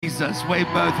Jesus. Wave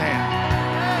both hands.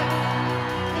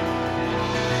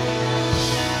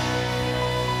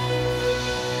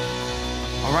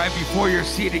 All right, before you're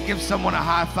seated, give someone a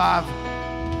high five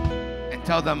and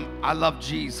tell them, I love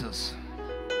Jesus.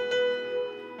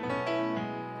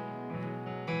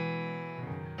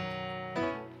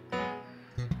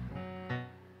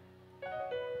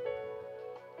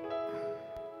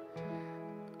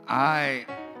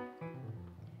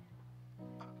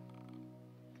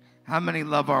 How many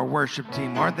love our worship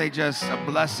team? Aren't they just a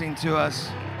blessing to us?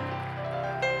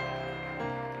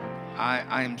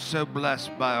 I am so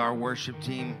blessed by our worship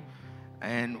team,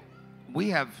 and we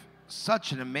have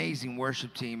such an amazing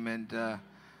worship team, and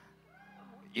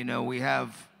you know, we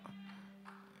have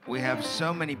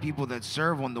so many people that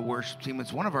serve on the worship team.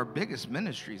 It's one of our biggest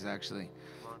ministries, actually,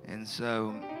 and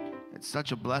so it's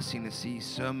such a blessing to see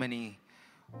so many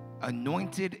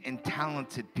anointed and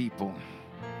talented people.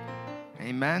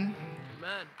 Amen.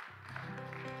 Amen.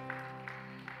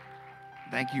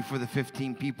 Thank you for the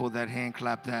 15 people that hand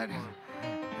clapped that.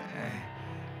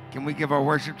 Can we give our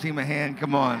worship team a hand?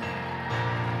 Come on.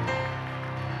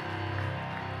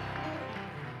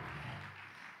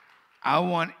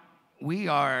 We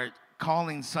are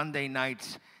calling Sunday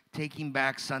nights, Taking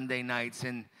Back Sunday Nights.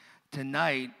 And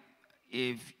tonight,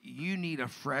 if you need a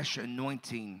fresh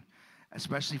anointing,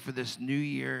 especially for this new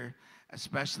year,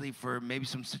 especially for maybe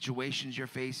some situations you're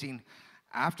facing,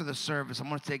 after the service, I'm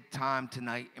going to take time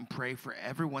tonight and pray for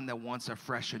everyone that wants a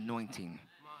fresh anointing.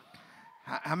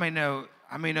 How many know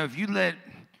if you let,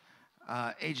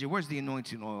 AJ, where's the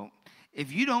anointing oil?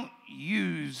 If you don't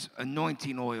use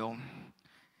anointing oil,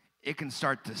 it can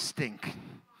start to stink.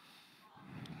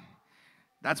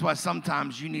 That's why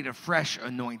sometimes you need a fresh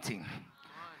anointing.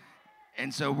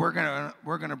 And so we're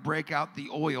gonna break out the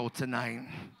oil tonight.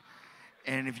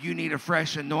 And if you need a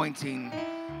fresh anointing,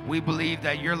 we believe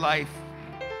that your life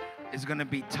is going to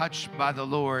be touched by the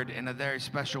Lord in a very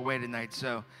special way tonight.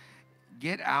 So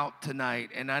get out tonight.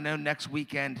 And I know next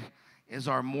weekend is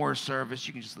our More service.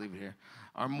 You can just leave it here.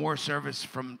 Our More service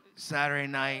from Saturday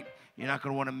night. You're not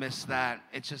going to want to miss that.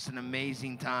 It's just an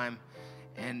amazing time.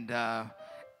 And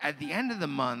at the end of the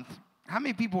month, how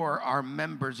many people are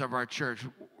members of our church?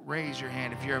 Raise your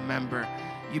hand if you're a member.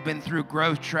 You've been through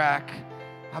Growth Track.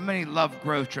 How many love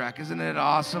Growth Track? Isn't it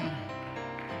awesome?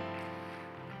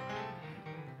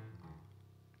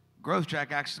 Growth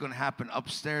Track actually is going to happen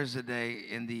upstairs today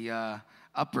in the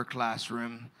upper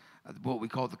classroom, what we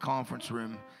call the conference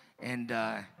room. And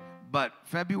but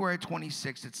February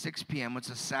 26th at 6 p.m., it's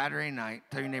a Saturday night.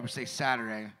 Tell your neighbor, say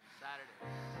Saturday.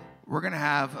 We're going to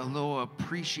have a little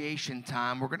appreciation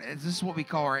time. This is what we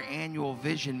call our annual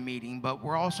vision meeting, but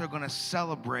we're also going to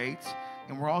celebrate,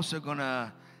 and we're also going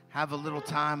to have a little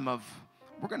time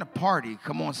we're going to party.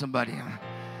 Come on, somebody.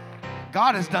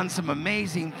 God has done some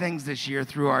amazing things this year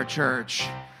through our church,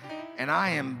 and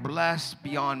I am blessed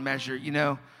beyond measure. You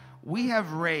know, we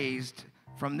have raised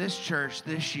from this church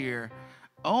this year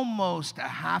almost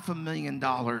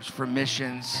 $500,000 for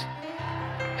missions,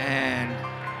 and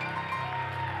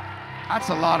that's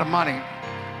a lot of money.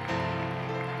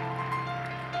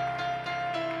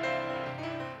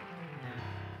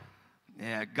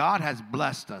 Yeah, God has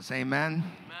blessed us. Amen.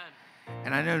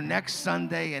 And I know next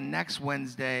Sunday and next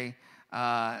Wednesday,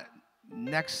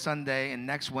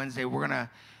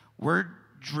 we're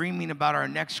dreaming about our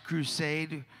next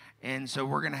crusade, and so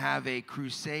we're gonna have a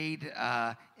crusade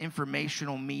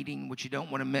informational meeting, which you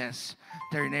don't want to miss.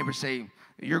 Tell your neighbor, say,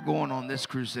 you're going on this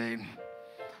crusade.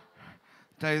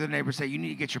 Tell your neighbor, say, you need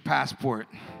to get your passport.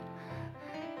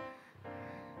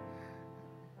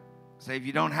 Say, if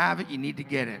you don't have it, you need to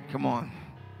get it. Come on.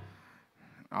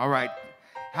 All right.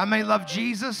 How many love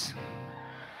Jesus?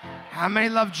 How many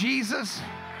love Jesus?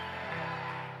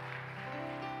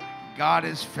 God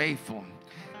is faithful.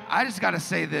 I just got to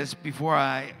say this before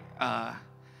I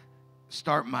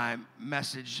start my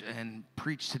message and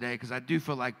preach today, because I do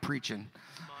feel like preaching.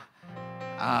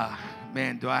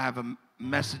 Man, do I have a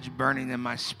message burning in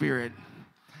my spirit.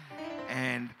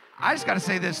 And I just got to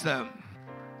say this, though.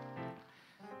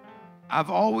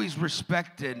 I've always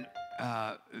respected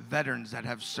veterans that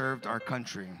have served our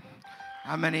country.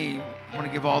 How many want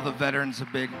to give all the veterans a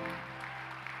big...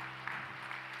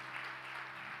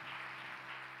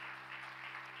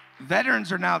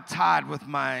 Veterans are now tied with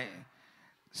my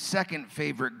second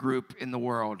favorite group in the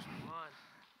world,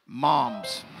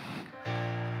 moms.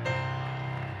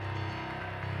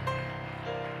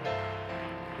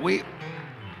 We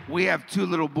have two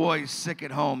little boys sick at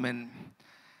home, and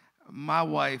my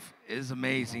wife is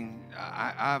amazing.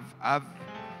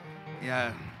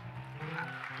 Yeah.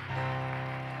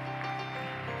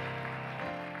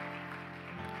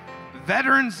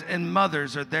 Veterans and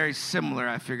mothers are very similar,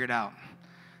 I figured out.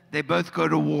 They both go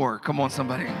to war. Come on,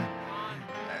 somebody.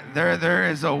 There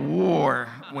is a war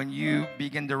when you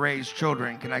begin to raise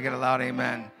children. Can I get a loud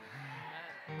amen?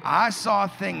 I saw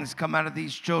things come out of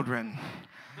these children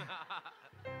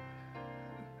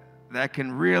that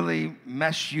can really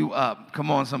mess you up. Come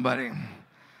on, somebody.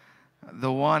 The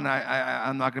one,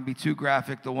 I'm not going to be too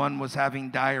graphic, the one was having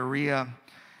diarrhea,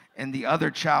 and the other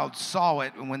child saw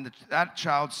it, and when that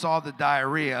child saw the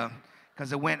diarrhea,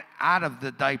 because it went out of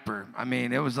the diaper, I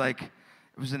mean, it was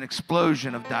an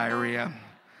explosion of diarrhea.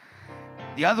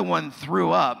 The other one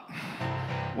threw up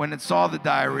when it saw the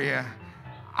diarrhea.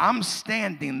 I'm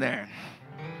standing there.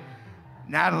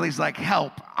 Natalie's like,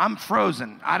 help, I'm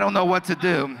frozen. I don't know what to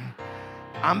do.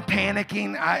 I'm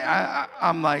panicking.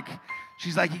 I'm like,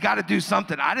 she's like, you got to do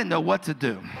something. I didn't know what to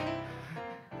do.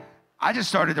 I just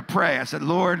started to pray. I said,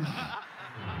 Lord,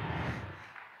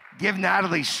 give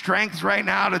Natalie strength right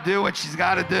now to do what she's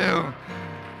got to do.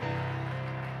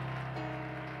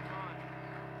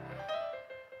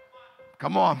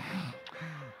 Come on.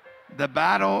 The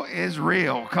battle is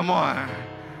real. Come on.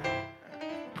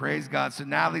 Praise God. So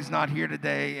Natalie's not here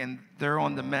today, and they're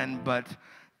on the mend, but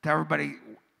to everybody,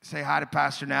 say hi to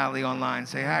Pastor Natalie online.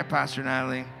 Say hi, Pastor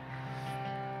Natalie.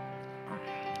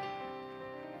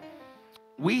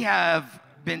 We have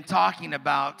been talking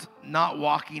about not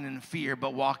walking in fear,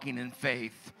 but walking in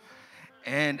faith.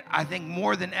 And I think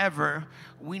more than ever,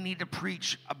 we need to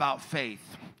preach about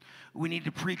faith. We need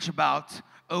to preach about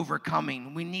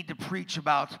overcoming. We need to preach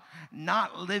about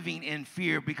not living in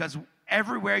fear, because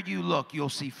everywhere you look, you'll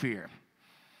see fear.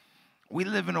 We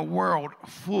live in a world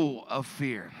full of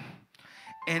fear,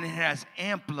 and it has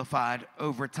amplified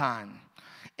over time.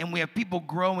 And we have people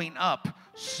growing up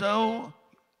so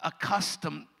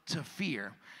accustomed to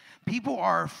fear. People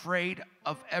are afraid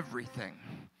of everything.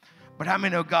 But how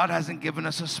many know God hasn't given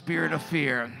us a spirit of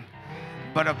fear,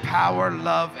 but of power,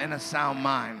 love, and a sound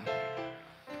mind?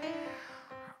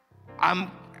 I'm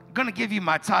going to give you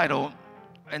my title,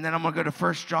 and then I'm going to go to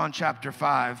 1 John chapter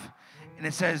 5. And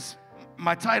it says,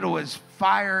 my title is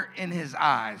Fire in His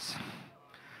Eyes.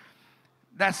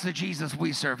 That's the Jesus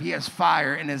we serve. He has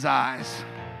fire in His eyes.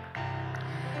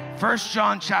 1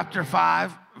 John chapter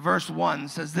 5, verse 1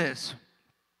 says this: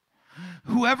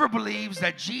 whoever believes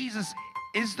that Jesus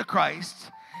is the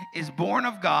Christ is born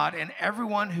of God, and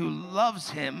everyone who loves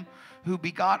Him, who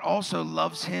begot, also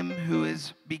loves Him who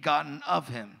is begotten of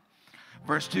Him.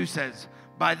 Verse 2 says,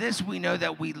 by this we know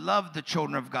that we love the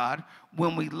children of God,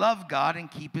 when we love God and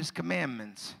keep His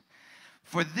commandments.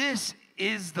 For this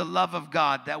is the love of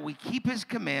God, that we keep His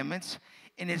commandments,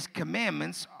 and His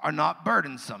commandments are not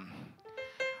burdensome.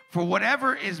 For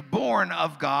whatever is born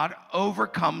of God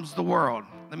overcomes the world.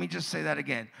 Let me just say that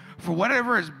again. For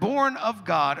whatever is born of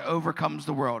God overcomes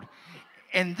the world.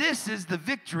 And this is the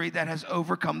victory that has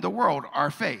overcome the world,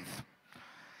 our faith.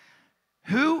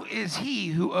 Who is he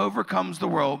who overcomes the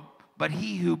world but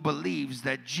he who believes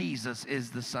that Jesus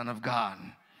is the Son of God?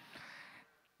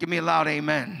 Give me a loud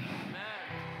amen.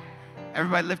 Amen.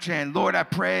 Everybody lift your hand. Lord, I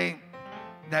pray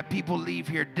that people leave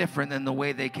here different than the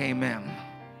way they came in.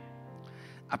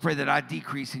 I pray that I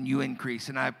decrease and you increase.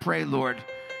 And I pray, Lord,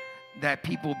 that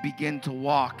people begin to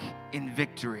walk in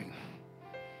victory.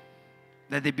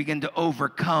 That they begin to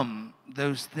overcome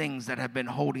those things that have been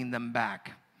holding them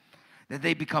back. That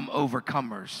they become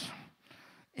overcomers.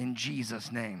 In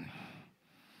Jesus' name.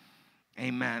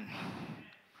 Amen.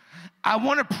 I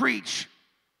want to preach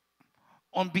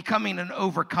on becoming an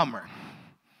overcomer.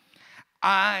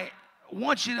 I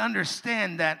want you to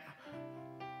understand that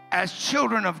as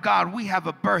children of God, we have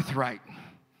a birthright.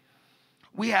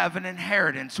 We have an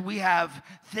inheritance. We have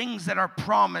things that are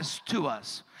promised to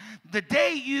us. The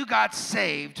day you got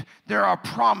saved, there are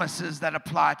promises that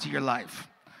apply to your life.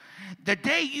 The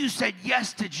day you said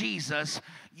yes to Jesus,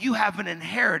 you have an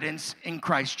inheritance in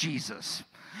Christ Jesus.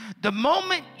 The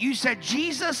moment you said,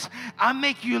 Jesus, I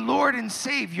make you Lord and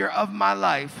Savior of my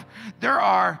life, there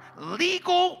are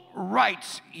legal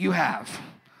rights you have.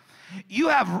 You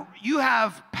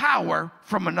have power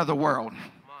from another world.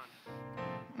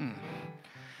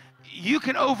 You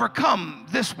can overcome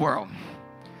this world.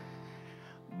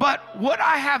 But what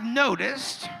I have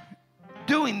noticed,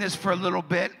 doing this for a little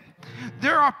bit,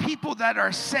 there are people that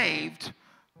are saved,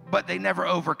 but they never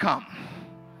overcome.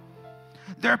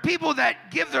 There are people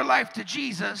that give their life to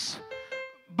Jesus,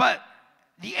 but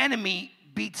the enemy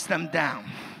beats them down.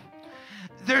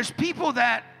 There's people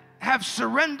that have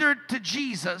surrendered to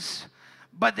Jesus,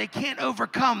 but they can't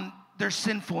overcome their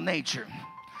sinful nature.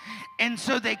 And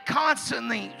so they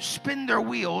constantly spin their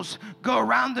wheels, go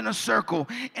around in a circle,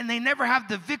 and they never have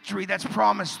the victory that's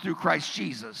promised through Christ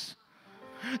Jesus.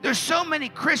 There's so many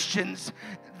Christians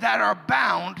that are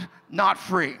bound, not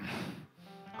free.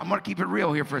 I'm going to keep it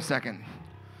real here for a second.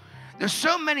 There's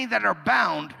so many that are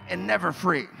bound and never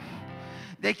free.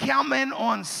 They come in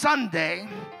on Sunday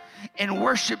and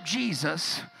worship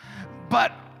Jesus,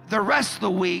 but the rest of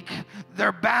the week,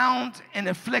 they're bound and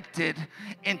afflicted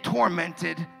and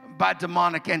tormented by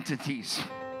demonic entities.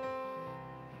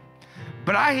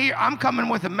 But I'm coming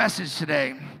with a message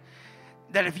today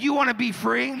that if you want to be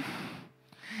free,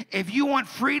 if you want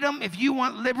freedom, if you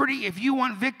want liberty, if you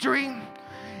want victory,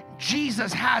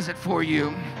 Jesus has it for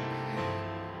you.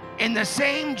 And the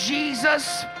same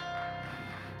Jesus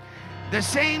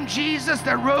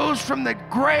that rose from the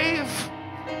grave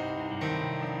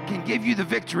can give you the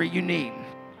victory you need.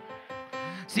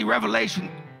 See, Revelation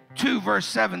 2 verse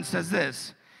 7 says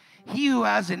this: he who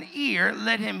has an ear,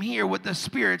 let him hear what the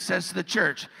Spirit says to the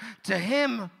church. To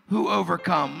him who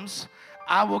overcomes,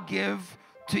 I will give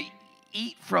to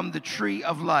eat from the tree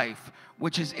of life,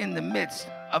 which is in the midst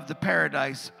of the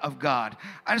paradise of God.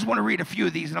 I just want to read a few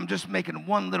of these, and I'm just making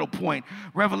one little point.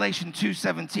 Revelation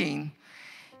 2:17.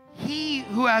 He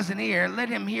who has an ear, let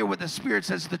him hear what the Spirit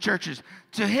says to the churches.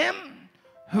 To him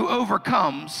who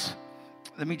overcomes,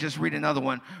 let me just read another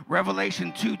one.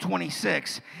 Revelation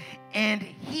 2:26. And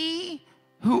he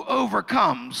who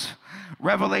overcomes,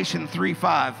 Revelation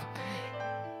 3:5.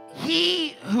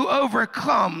 He who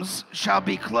overcomes shall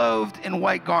be clothed in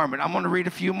white garment. I'm going to read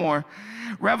a few more.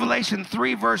 Revelation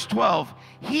 3 verse 12.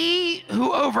 He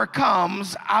who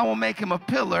overcomes, I will make him a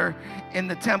pillar in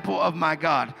the temple of my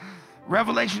God.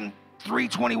 Revelation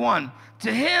 3:21.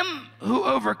 To him who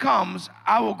overcomes,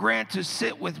 I will grant to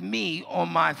sit with me on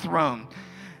my throne.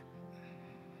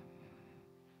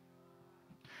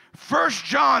 1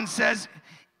 John says,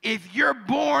 if you're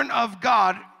born of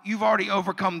God, you've already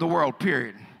overcome the world,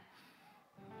 period.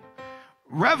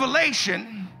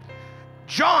 Revelation,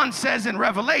 John says in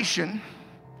Revelation,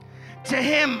 to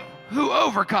him who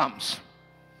overcomes.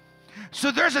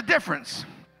 So there's a difference.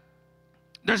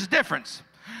 There's a difference.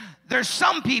 There's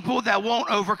some people that won't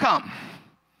overcome.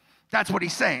 That's what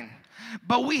he's saying.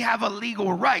 But we have a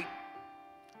legal right.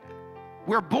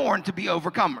 We're born to be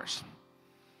overcomers.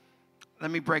 Let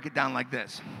me break it down like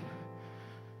this.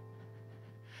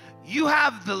 You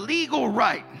have the legal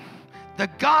right, the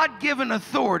God-given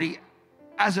authority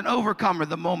as an overcomer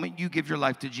the moment you give your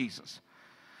life to Jesus.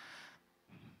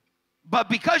 But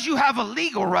because you have a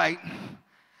legal right,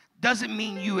 doesn't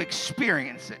mean you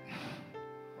experience it.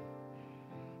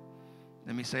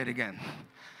 Let me say it again.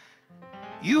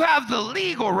 You have the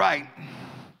legal right,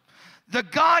 the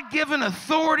God-given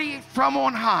authority from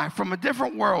on high, from a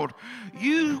different world.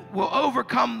 You will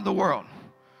overcome the world.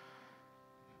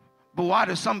 But why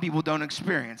do some people don't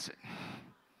experience it?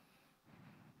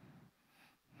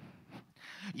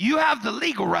 You have the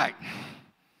legal right.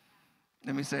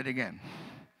 Let me say it again.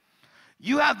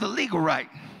 You have the legal right.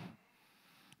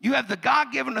 You have the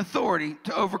God-given authority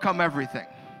to overcome everything.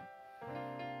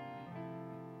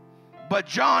 But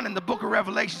John in the book of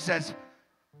Revelation says,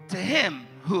 to him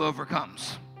who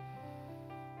overcomes.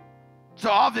 So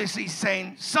obviously he's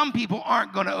saying some people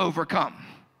aren't going to overcome.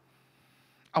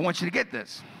 I want you to get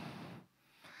this.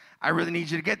 I really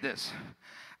need you to get this.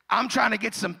 I'm trying to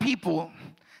get some people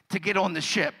to get on the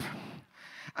ship.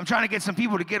 I'm trying to get some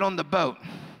people to get on the boat.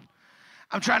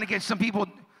 I'm trying to get some people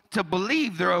to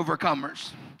believe they're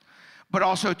overcomers, but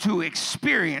also to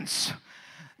experience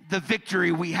the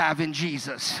victory we have in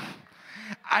Jesus.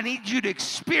 I need you to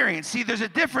experience. See, there's a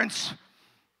difference.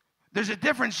 There's a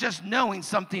difference just knowing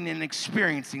something and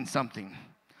experiencing something.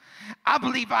 I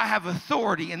believe I have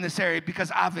authority in this area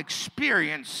because I've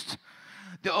experienced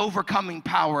the overcoming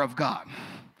power of God.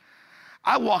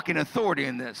 I walk in authority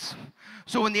in this.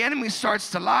 So when the enemy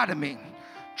starts to lie to me,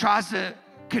 tries to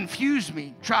confuse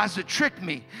me, tries to trick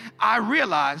me, I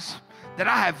realize that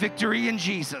I have victory in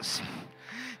Jesus.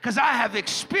 Because I have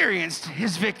experienced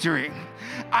his victory.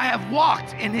 I have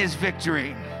walked in his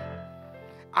victory.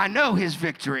 I know his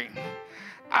victory.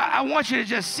 I want you to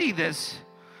just see this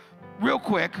real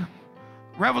quick.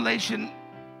 Revelation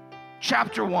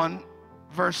chapter 1,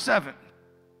 verse 7.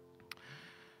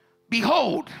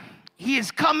 Behold, he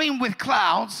is coming with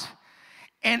clouds,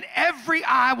 and every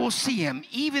eye will see him,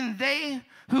 even they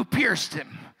who pierced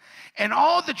him. And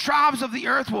all the tribes of the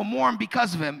earth will mourn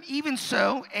because of him. Even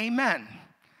so, amen.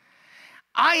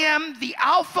 I am the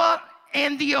Alpha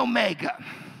and the Omega,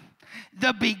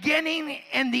 the beginning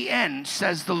and the end,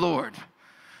 says the Lord,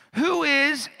 who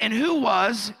is and who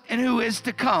was and who is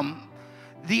to come,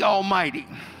 the Almighty.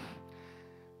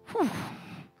 Whew.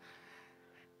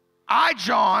 I,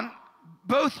 John,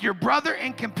 both your brother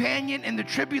and companion in the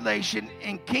tribulation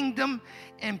and kingdom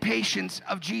and patience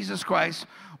of Jesus Christ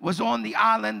was on the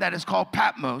island that is called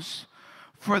Patmos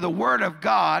for the word of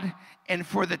God and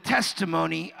for the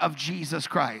testimony of Jesus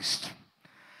Christ.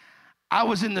 I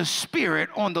was in the Spirit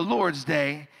on the Lord's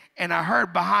day, and I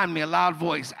heard behind me a loud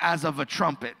voice as of a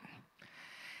trumpet,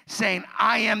 saying,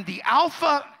 I am the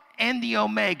Alpha and the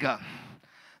Omega,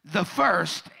 the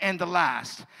first and the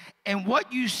last. And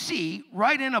what you see,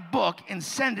 write in a book and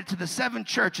send it to the 7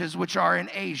 churches which are in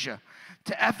Asia,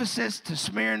 to Ephesus, to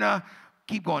Smyrna.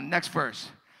 Keep going, next verse.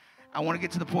 I want to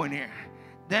get to the point here.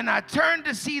 Then I turned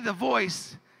to see the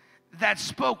voice that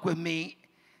spoke with me,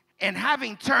 and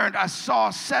having turned, I saw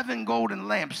 7 golden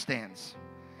lampstands.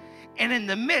 And in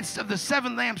the midst of the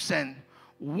 7 lampstands,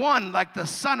 one like the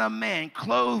Son of Man,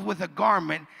 clothed with a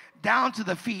garment down to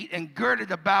the feet and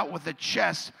girded about with a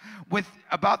chest,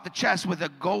 about the chest with a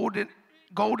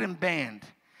golden band.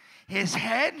 His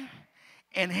head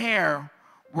and hair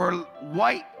were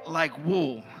white like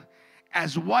wool,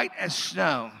 as white as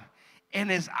snow, and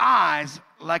his eyes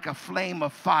like a flame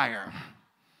of fire.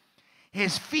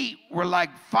 His feet were like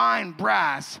fine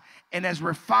brass and as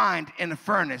refined in a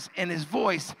furnace, and his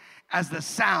voice as the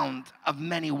sound of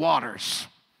many waters.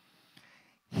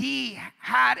 He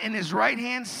had in his right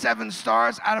hand 7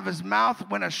 stars. Out of his mouth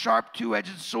went a sharp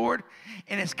 2-edged sword,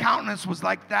 and his countenance was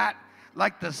like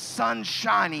the sun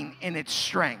shining in its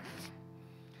strength.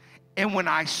 And when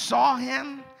I saw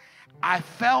him, I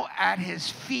fell at his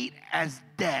feet as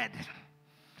dead.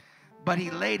 But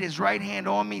he laid his right hand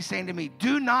on me, saying to me,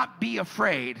 do not be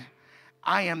afraid.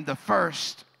 I am the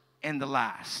first and the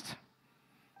last.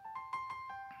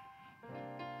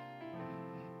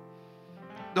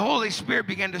 The Holy Spirit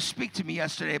began to speak to me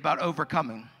yesterday about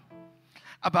overcoming,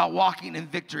 about walking in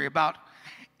victory, about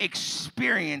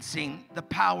experiencing the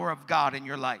power of God in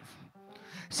your life.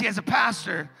 See, as a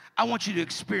pastor, I want you to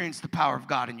experience the power of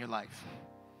God in your life.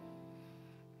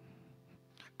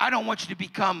 I don't want you to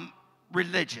become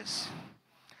religious.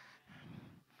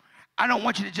 I don't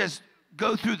want you to just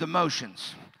go through the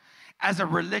motions as a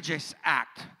religious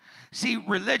act. See,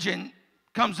 religion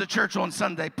comes to church on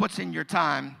Sunday, puts in your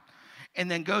time, and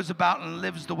then goes about and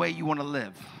lives the way you want to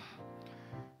live.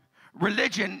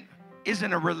 Religion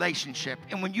isn't a relationship.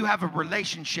 And when you have a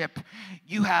relationship,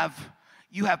 you have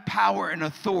power and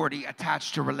authority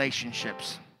attached to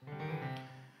relationships.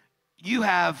 You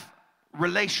have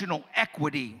relational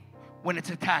equity when it's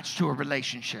attached to a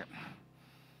relationship.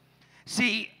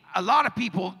 See, a lot of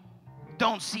people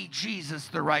don't see Jesus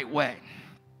the right way.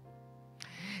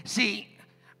 See,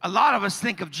 a lot of us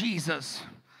think of Jesus.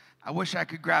 I wish I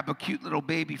could grab a cute little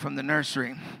baby from the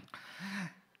nursery.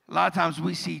 A lot of times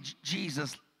we see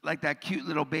Jesus like that cute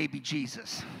little baby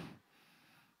Jesus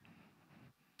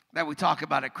that we talk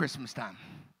about at Christmas time.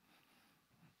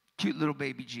 Cute little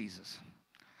baby Jesus.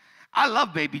 I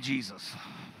love baby Jesus.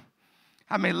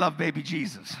 How many love baby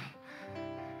Jesus?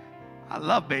 I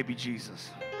love baby Jesus.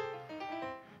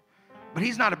 But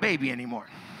he's not a baby anymore.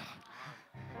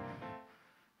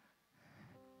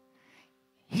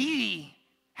 He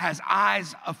has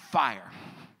eyes of fire.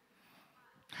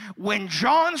 When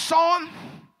John saw him,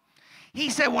 he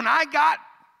said, when I got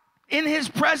in his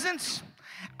presence,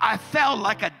 I felt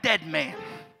like a dead man.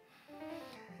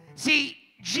 See,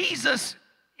 Jesus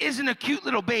isn't a cute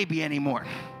little baby anymore.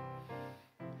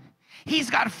 He's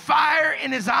got fire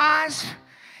in his eyes,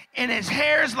 and his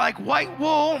hair is like white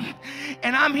wool.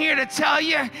 And I'm here to tell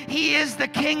you, he is the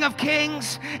King of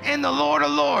Kings and the Lord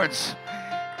of Lords.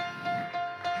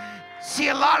 See,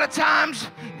 a lot of times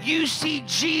you see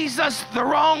Jesus the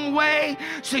wrong way,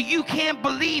 so you can't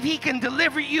believe he can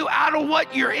deliver you out of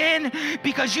what you're in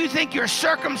because you think your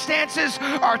circumstances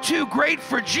are too great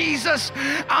for Jesus.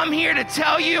 I'm here to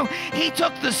tell you, he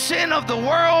took the sin of the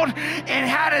world and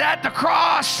had it at the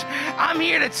cross. I'm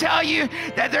here to tell you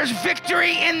that there's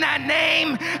victory in that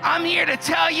name. I'm here to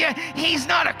tell you, he's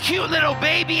not a cute little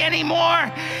baby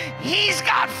anymore. He's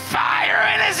got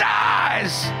fire in his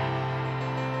eyes.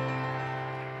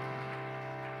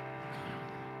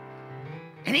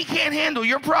 And he can't handle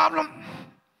your problem.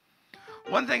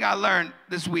 One thing I learned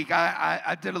this week,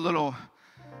 I did a little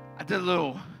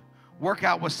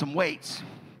workout with some weights.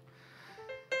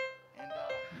 And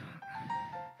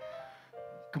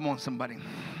come on, somebody.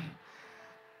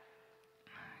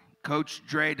 Coach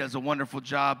Dre does a wonderful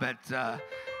job at,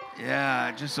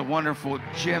 just a wonderful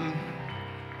gym.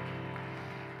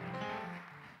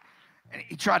 And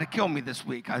he tried to kill me this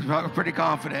week. I was pretty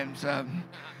confident. So,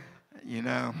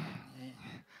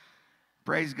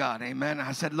 praise God, amen.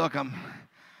 I said, look, I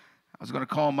was going to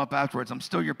call him up afterwards. I'm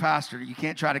still your pastor. You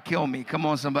can't try to kill me. Come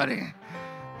on, somebody.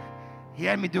 He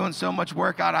had me doing so much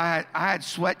workout. I had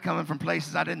sweat coming from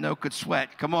places I didn't know could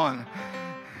sweat. Come on.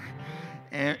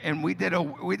 and we did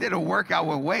a workout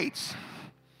with weights,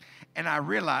 and I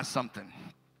realized something.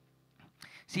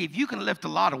 See, if you can lift a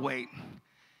lot of weight,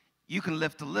 you can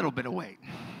lift a little bit of weight.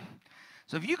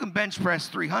 So if you can bench press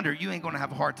 300, you ain't going to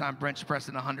have a hard time bench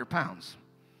pressing 100 pounds.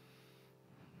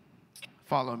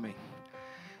 Follow me.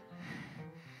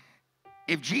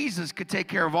 If Jesus could take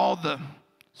care of all the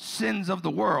sins of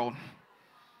the world,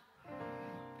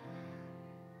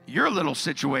 your little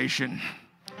situation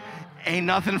ain't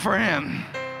nothing for him.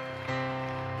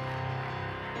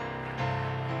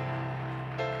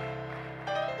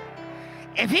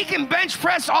 If he can bench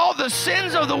press all the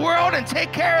sins of the world and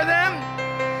take care of them,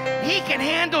 he can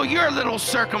handle your little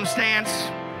circumstance.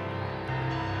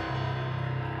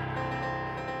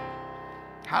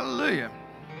 Hallelujah.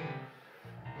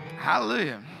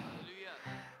 Hallelujah.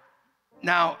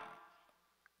 Now,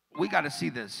 we got to see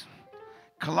this.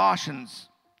 Colossians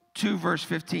 2, verse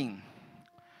 15.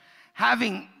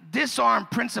 Having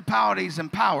disarmed principalities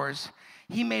and powers,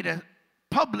 he made a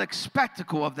public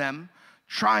spectacle of them,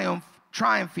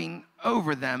 triumphing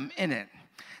over them in it.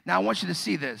 Now, I want you to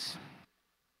see this.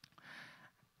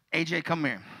 AJ, come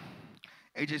here.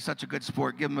 AJ's such a good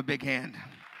sport. Give him a big hand.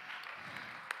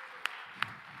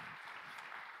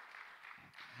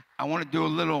 I want to do a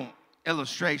little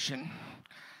illustration.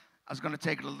 I was going to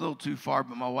take it a little too far,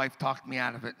 but my wife talked me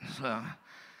out of it. So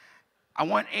I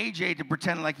want AJ to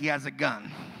pretend like he has a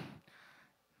gun.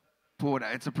 Pull it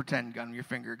out. It's a pretend gun, your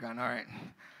finger gun. All right.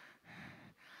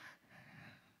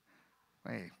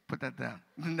 Wait, put that down.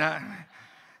 No,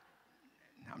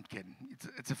 I'm kidding.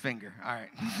 It's a finger. All right.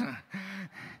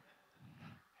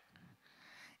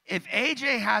 If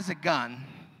AJ has a gun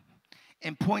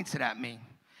and points it at me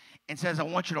and says, I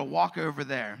want you to walk over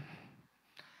there,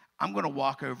 I'm going to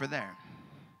walk over there.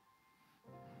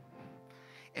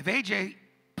 If AJ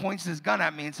points his gun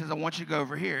at me and says, I want you to go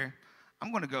over here,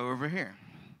 I'm going to go over here.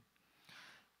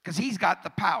 Because he's got the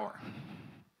power.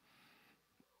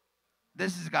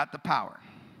 This has got the power.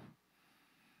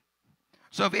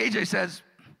 So if AJ says,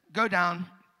 go down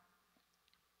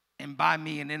and buy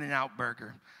me an In-N-Out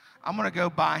burger, I'm going to go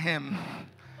buy him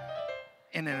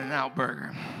an In-N-Out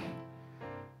burger.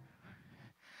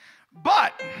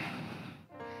 But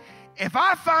if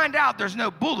I find out there's no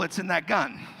bullets in that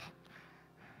gun,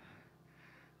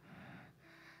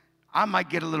 I might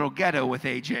get a little ghetto with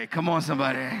AJ. Come on,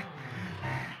 somebody.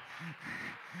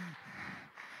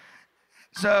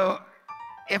 So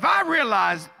if I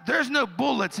realize there's no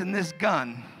bullets in this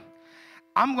gun,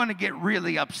 I'm going to get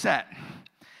really upset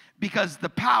because the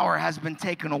power has been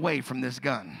taken away from this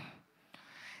gun.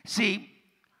 See,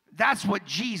 that's what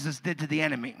Jesus did to the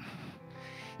enemy.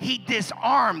 He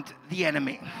disarmed the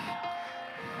enemy.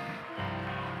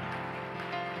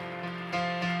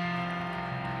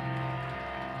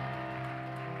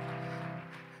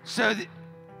 So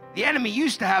the enemy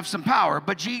used to have some power,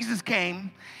 but Jesus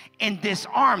came and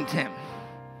disarmed him.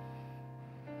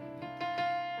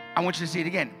 I want you to see it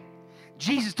again.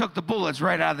 Jesus took the bullets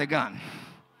right out of the gun.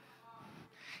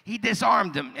 He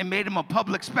disarmed him and made him a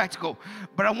public spectacle.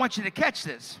 But I want you to catch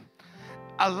this.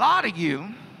 A lot of you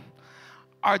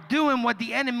are doing what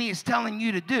the enemy is telling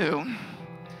you to do.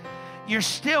 You're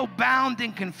still bound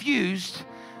and confused,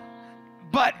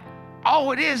 but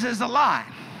all it is a lie.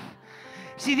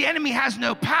 See, the enemy has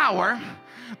no power,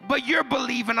 but you're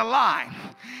believing a lie.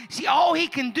 See, all he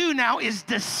can do now is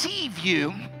deceive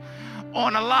you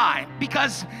on a lie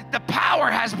because the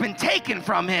power has been taken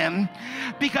from him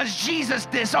because Jesus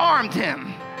disarmed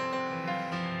him.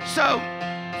 So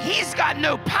he's got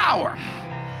no power.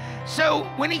 So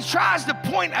when he tries to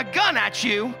point a gun at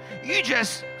you, you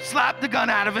just slap the gun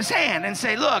out of his hand and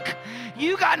say, look,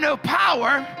 you got no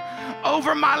power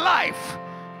over my life.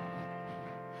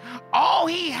 All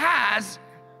he has,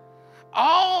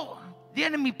 all the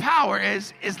enemy power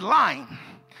is lying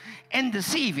and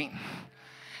deceiving.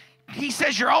 He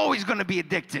says you're always going to be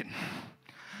addicted.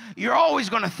 You're always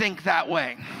going to think that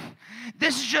way.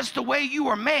 This is just the way you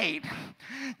were made.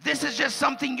 This is just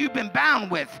something you've been bound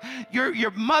with.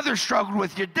 Your mother struggled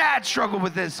with, your dad struggled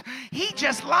with this. He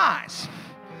just lies.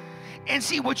 And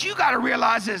see, what you got to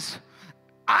realize is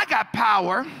I got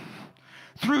power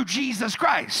through Jesus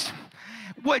Christ.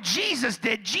 What Jesus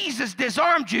did, Jesus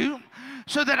disarmed you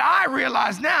so that I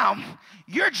realize now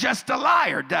you're just a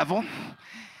liar, devil.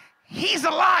 He's a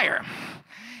liar.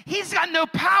 He's got no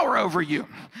power over you.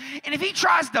 And if he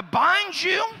tries to bind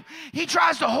you, he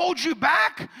tries to hold you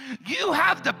back, you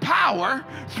have the power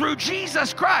through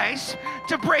Jesus Christ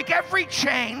to break every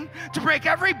chain, to break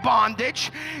every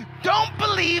bondage. Don't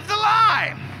believe the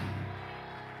lie.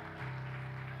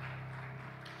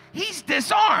 He's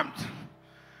disarmed.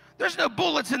 There's no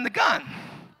bullets in the gun.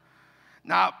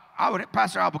 Now,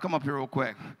 Pastor Alba, come up here real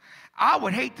quick. I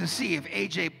would hate to see if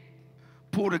AJ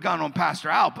pulled a gun on Pastor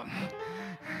Alba.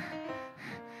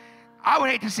 I would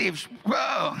hate to see if,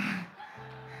 whoa.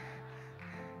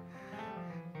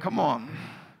 Come on.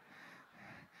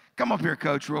 Come up here,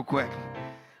 Coach, real quick.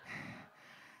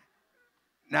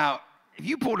 Now, if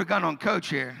you pulled a gun on Coach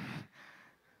here,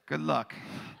 good luck.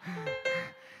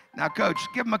 Now, Coach,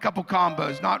 give him a couple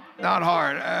combos, not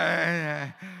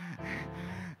hard.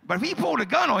 But if he pulled a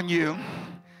gun on you,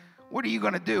 what are you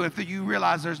going to do if you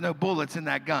realize there's no bullets in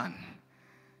that gun?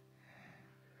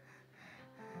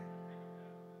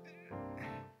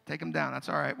 Take him down. That's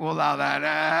all right. We'll allow that.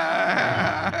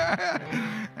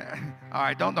 All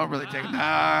right. Don't really take him down. All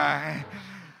right.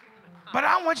 But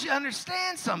I want you to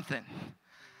understand something.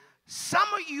 Some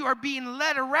of you are being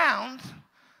led around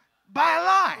by a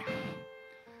lie.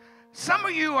 Some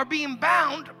of you are being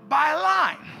bound by a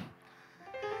lie.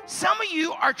 Some of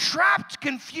you are trapped,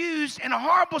 confused in a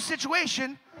horrible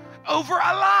situation over a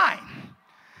lie.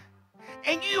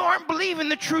 And you aren't believing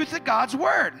the truth of God's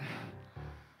word.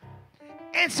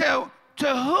 And so,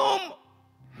 to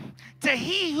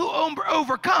he who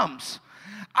overcomes,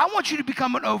 I want you to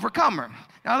become an overcomer.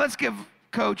 Now, let's give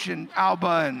Coach and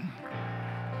Alba and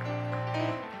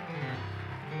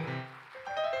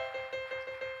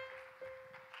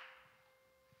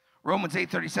Romans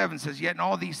 8:37 says, yet in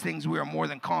all these things we are more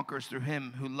than conquerors through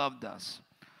him who loved us.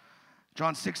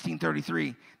 John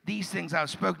 16:33, these things I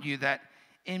have spoken to you, that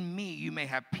in me you may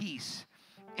have peace.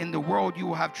 In the world you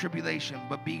will have tribulation,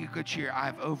 but be of good cheer. I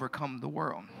have overcome the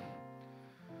world.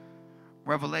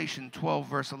 Revelation 12,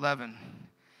 verse 11.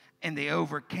 And they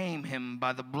overcame him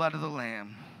by the blood of the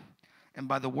Lamb and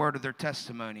by the word of their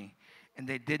testimony. And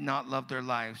they did not love their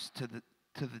lives to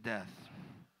the death.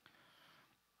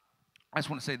 I just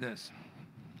want to say this.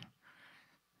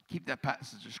 Keep that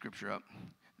passage of scripture up.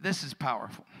 This is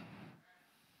powerful.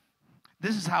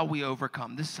 This is how we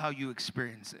overcome. This is how you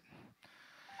experience it.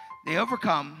 They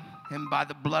overcome him by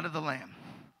the blood of the Lamb.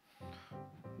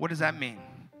 What does that mean?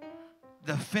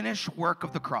 The finished work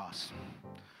of the cross.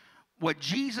 What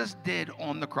Jesus did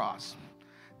on the cross.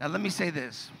 Now let me say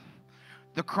this.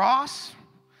 The cross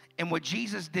and what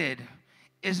Jesus did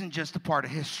isn't just a part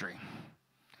of history.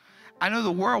 I know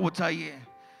the world will tell you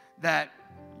that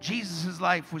Jesus'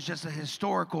 life was just a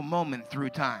historical moment through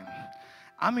time.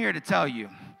 I'm here to tell you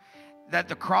that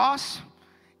the cross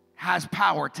has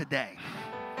power today.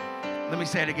 Let me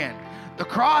say it again. The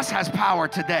cross has power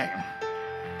today.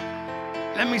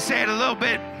 Let me say it a little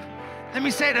bit. Let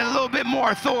me say it a little bit more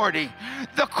authority.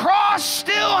 The cross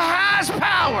still has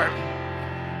power.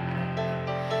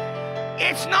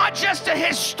 It's not just a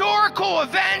historical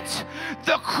event.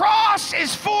 The cross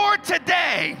is for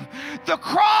today. The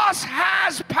cross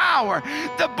has power.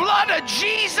 The blood of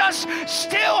Jesus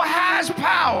still has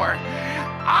power.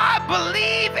 I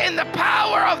believe in the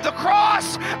power of the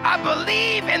cross. I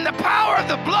believe in the power of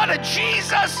the blood of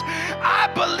Jesus. I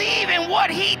believe in what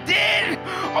he did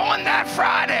on that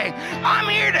Friday. I'm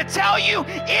here to tell you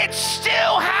it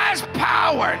still has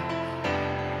power.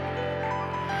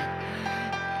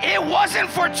 It wasn't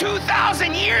for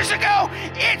 2,000 years ago.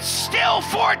 It's still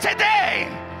for today.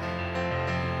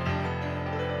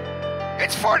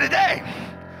 It's for today.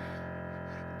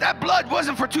 That blood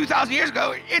wasn't for 2,000 years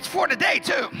ago. It's for today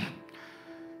too.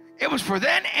 It was for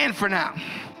then and for now.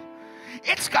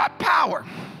 It's got power.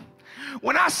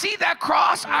 When I see that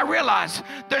cross, I realize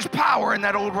there's power in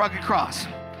that old rugged cross.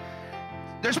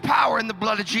 There's power in the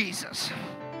blood of Jesus.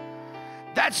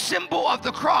 That symbol of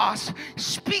the cross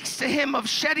speaks to him of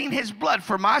shedding his blood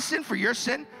for my sin, for your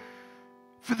sin,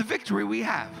 for the victory we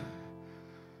have.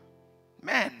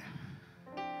 Man,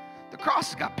 the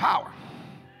cross has got power.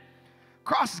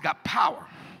 Cross has got power.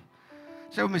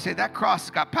 So when we say that cross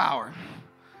has got power,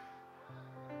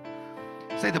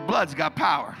 say the blood's got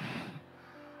power.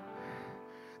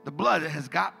 The blood has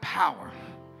got power.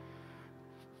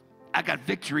 I got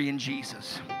victory in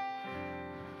Jesus.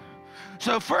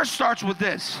 So it first starts with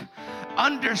this,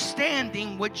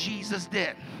 understanding what Jesus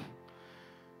did.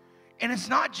 And it's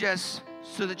not just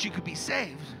so that you could be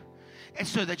saved,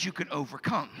 it's so that you can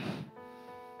overcome.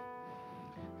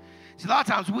 See, a lot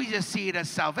of times we just see it as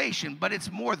salvation, but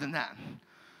it's more than that.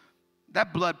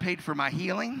 That blood paid for my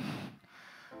healing.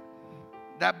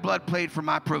 That blood paid for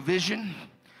my provision.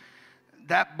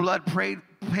 That blood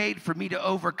paid for me to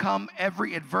overcome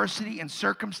every adversity and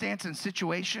circumstance and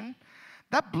situation.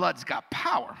 That blood's got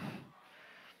power.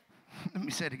 Let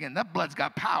me say it again. That blood's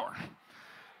got power.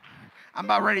 I'm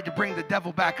about ready to bring the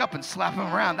devil back up and slap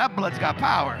him around. That blood's got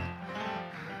power.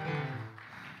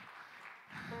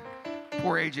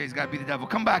 Poor AJ's got to be the devil.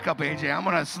 Come back up, AJ. I'm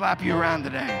going to slap you around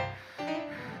today.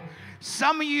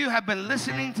 Some of you have been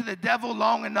listening to the devil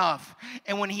long enough,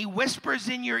 and when he whispers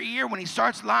in your ear, when he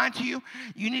starts lying to you,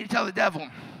 you need to tell the devil,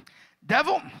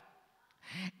 devil,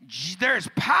 there's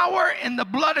power in the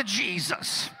blood of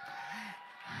Jesus.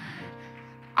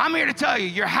 I'm here to tell you,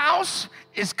 your house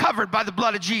is covered by the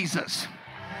blood of Jesus.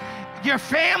 Your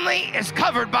family is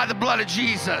covered by the blood of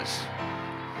Jesus.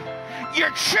 Your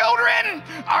children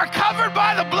are covered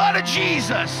by the blood of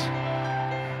Jesus.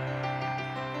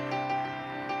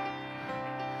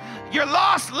 Your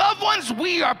lost loved ones,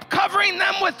 we are covering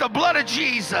them with the blood of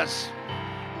Jesus.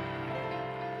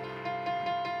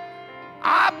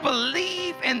 I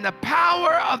believe in the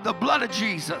power of the blood of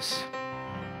Jesus.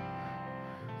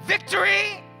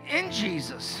 Victory in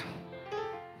Jesus.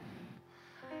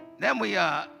 Then we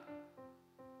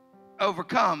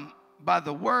overcome by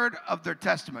the word of their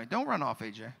testimony. Don't run off,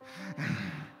 AJ.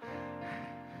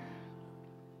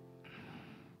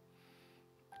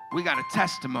 We got a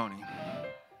testimony.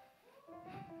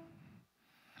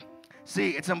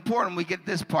 See, it's important we get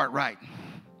this part right.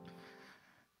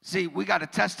 See, we got to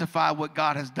testify what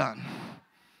God has done.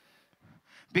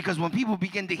 Because when people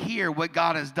begin to hear what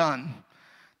God has done,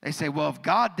 they say, well, if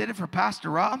God did it for Pastor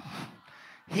Rob,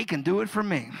 he can do it for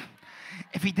me.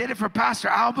 If he did it for Pastor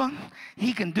Alba,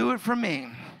 he can do it for me.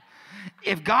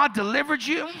 If God delivered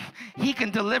you, he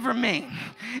can deliver me.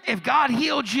 If God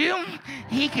healed you,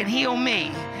 he can heal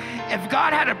me. If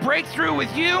God had a breakthrough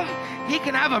with you, he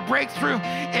can have a breakthrough.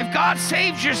 If God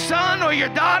saved your son or your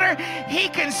daughter, he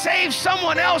can save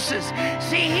someone else's.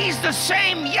 See, he's the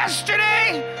same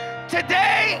yesterday,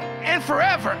 today, and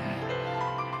forever.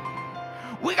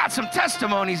 We got some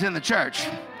testimonies in the church.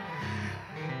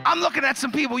 I'm looking at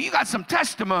some people, you got some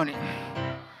testimony.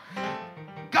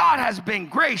 God has been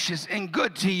gracious and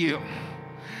good to you.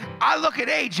 I look at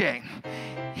AJ.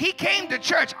 He came to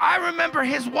church. I remember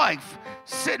his wife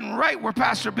sitting right where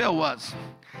Pastor Bill was.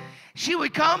 She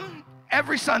would come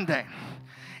every Sunday,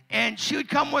 and she would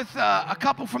come with a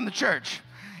couple from the church,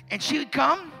 and she would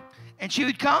come, and she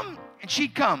would come, and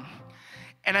she'd come,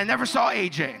 and I never saw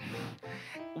AJ.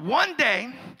 One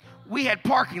day, we had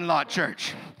parking lot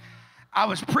church. I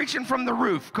was preaching from the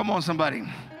roof. Come on, somebody.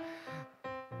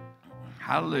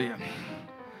 Hallelujah.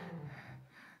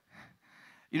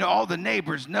 You know, all the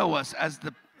neighbors know us as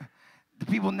the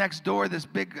people next door, this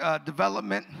big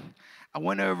development. I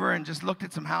went over and just looked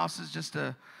at some houses just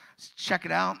to check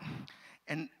it out.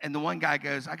 And the one guy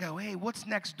goes, I go, hey, what's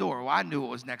next door? Well, I knew what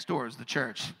was next door. It was the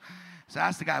church. So I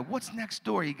asked the guy, what's next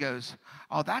door? He goes,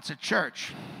 oh, that's a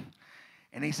church.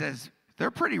 And he says,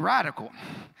 they're pretty radical.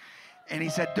 And he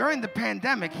said, during the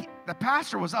pandemic, the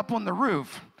pastor was up on the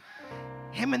roof.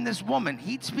 Him and this woman,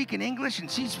 he'd speak in English and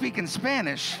she'd speak in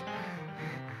Spanish.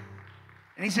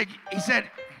 And he said,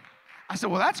 I said,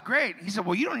 well, that's great. He said,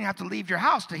 well, you don't even have to leave your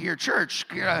house to hear church.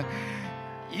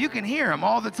 You can hear him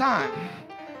all the time.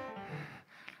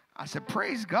 I said,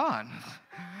 praise God.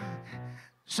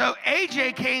 So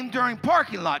AJ came during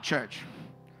parking lot church.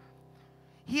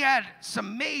 He had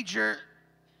some major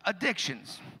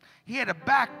addictions. He had a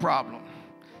back problem.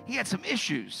 He had some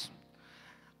issues.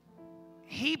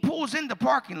 He pulls into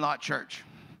parking lot church.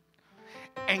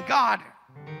 And God,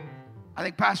 I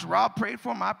think Pastor Rob prayed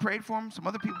for him. I prayed for him. Some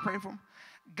other people prayed for him.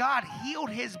 God healed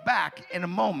his back in a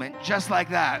moment just like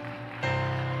that.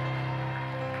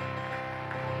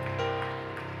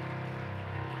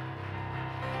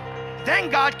 Then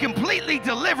God completely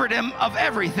delivered him of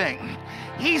everything.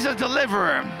 He's a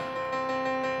deliverer.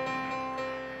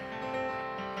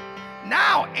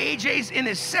 Now AJ's in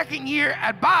his second year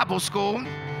at Bible school.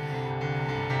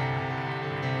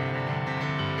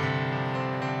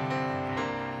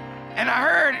 And I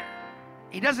heard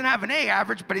he doesn't have an A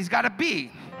average, but he's got a B.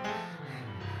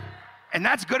 And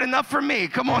that's good enough for me.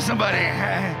 Come on, somebody.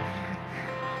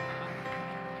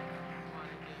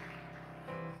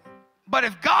 But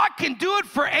if God can do it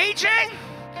for AJ,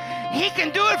 he can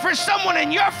do it for someone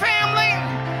in your family.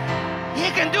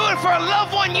 He can do it for a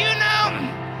loved one you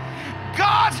know.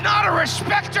 God's not a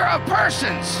respecter of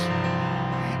persons.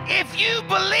 If you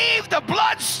believe the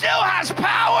blood still has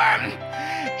power,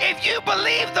 if you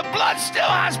believe the blood still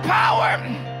has power,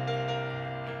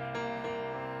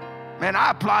 man,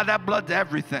 I apply that blood to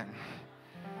everything.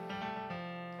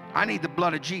 I need the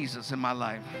blood of Jesus in my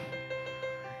life.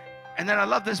 And then I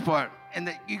love this part.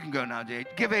 And you can go now, Jay.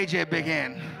 Give AJ a big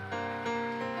hand.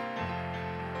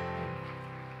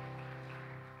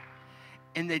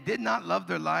 And they did not love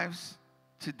their lives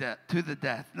to the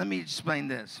death. Let me explain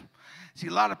this. See,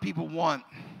 a lot of people want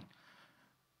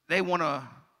to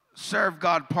serve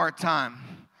God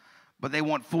part-time, but they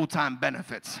want full-time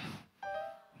benefits.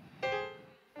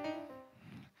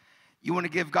 You want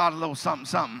to give God a little something,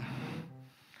 something.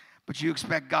 but you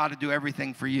expect God to do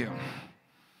everything for you.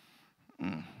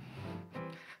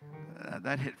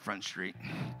 That hit Front Street.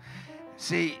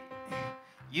 See,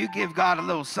 you give God a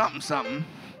little something, something,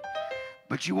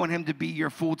 but you want him to be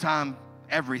your full-time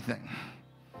everything.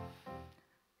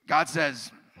 God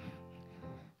says,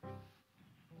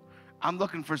 I'm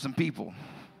looking for some people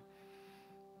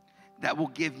that will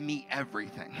give me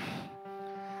everything.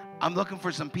 I'm looking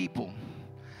for some people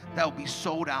that will be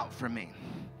sold out for me.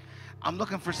 I'm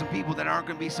looking for some people that aren't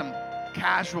going to be some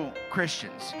casual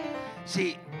Christians.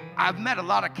 See, I've met a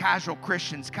lot of casual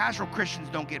Christians. Casual Christians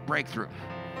don't get breakthrough.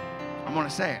 I'm going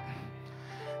to say it.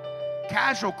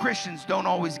 Casual Christians don't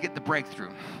always get the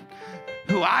breakthrough.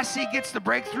 Who I see gets the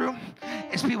breakthrough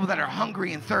is people that are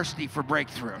hungry and thirsty for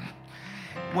breakthrough.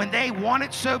 When they want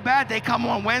it so bad, they come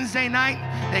on Wednesday night,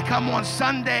 they come on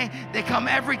Sunday, they come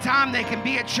every time they can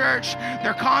be at church.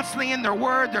 They're constantly in their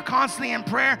word, they're constantly in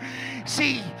prayer.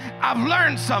 See, I've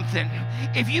learned something.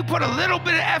 If you put a little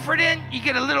bit of effort in, you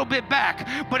get a little bit back.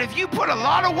 But if you put a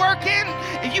lot of work in,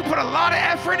 if you put a lot of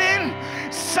effort in,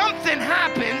 something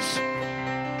happens.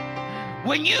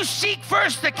 When you seek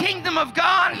first the kingdom of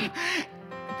God,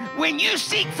 when you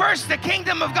seek first the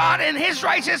kingdom of God and his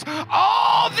righteousness,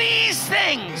 all these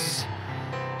things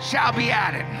shall be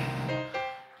added.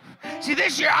 See,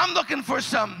 this year I'm looking for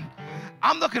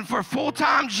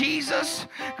full-time Jesus,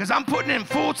 because I'm putting in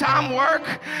full-time work.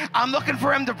 I'm looking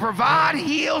for him to provide,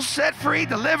 heal, set free,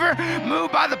 deliver,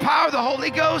 move by the power of the Holy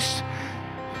Ghost.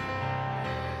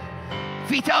 If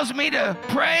he tells me to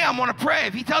pray, I'm going to pray.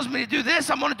 If he tells me to do this,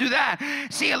 I'm going to do that.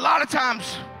 See, a lot of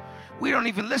times we don't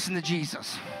even listen to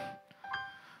Jesus.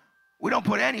 We don't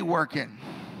put any work in.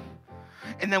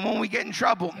 And then when we get in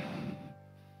trouble,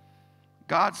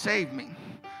 God save me.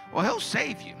 Well, he'll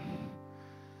save you.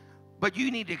 But you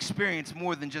need to experience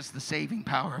more than just the saving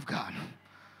power of God.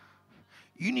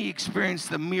 You need to experience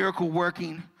the miracle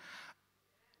working,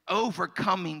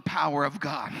 overcoming power of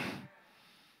God.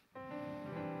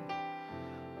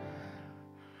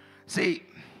 See,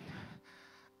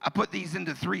 I put these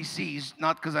into 3 C's,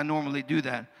 not because I normally do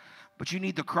that, but you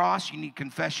need the cross, you need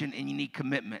confession, and you need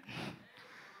commitment.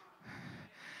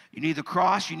 You need the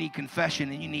cross, you need confession,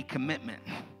 and you need commitment.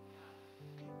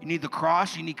 You need the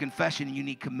cross, you need confession, and you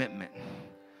need commitment.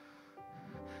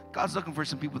 God's looking for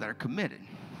some people that are committed.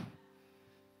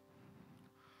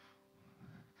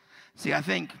 See, I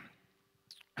think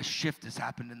a shift has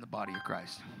happened in the body of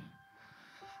Christ.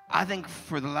 I think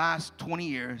for the last 20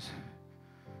 years,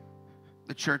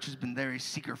 the church has been very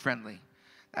seeker-friendly.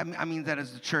 I mean that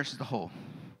as the church as a whole.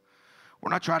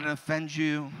 We're not trying to offend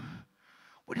you.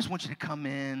 We just want you to come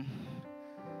in.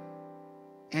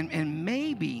 And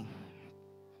maybe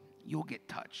you'll get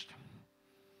touched.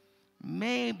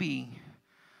 Maybe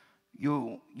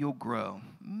you'll grow.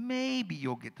 Maybe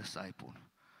you'll get discipled.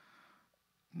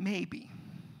 Maybe.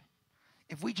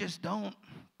 If we just don't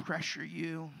pressure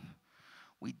you,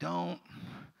 we don't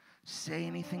say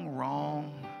anything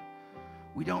wrong,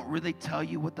 we don't really tell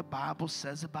you what the Bible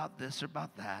says about this or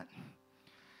about that.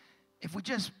 If we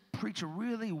just preach a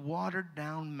really watered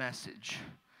down message,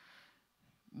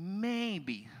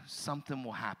 maybe something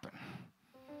will happen.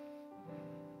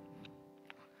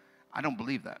 I don't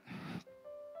believe that.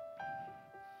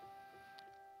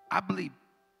 I believe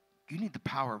you need the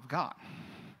power of God.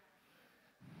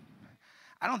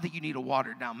 I don't think you need a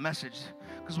watered down message,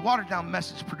 because watered down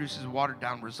message produces watered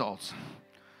down results.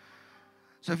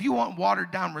 So if you want watered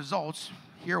down results,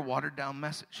 hear a watered down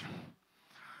message.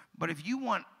 But if you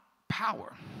want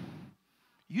power,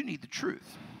 you need the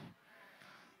truth.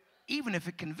 Even if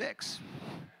it convicts,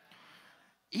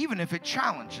 even if it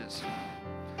challenges,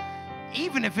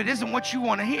 even if it isn't what you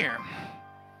want to hear.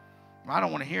 I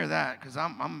don't want to hear that, because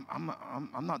I'm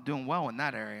not doing well in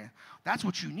that area. That's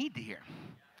what you need to hear.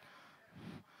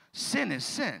 Sin is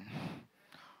sin.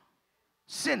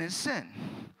 Sin is sin.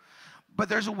 But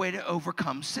there's a way to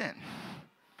overcome sin.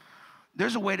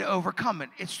 There's a way to overcome it.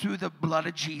 It's through the blood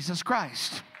of Jesus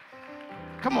Christ.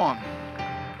 Come on.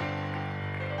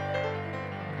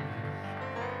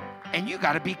 And you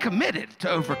got to be committed to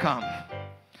overcome.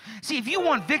 See, if you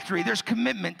want victory, there's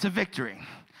commitment to victory.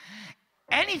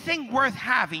 Anything worth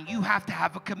having, you have to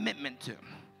have a commitment to.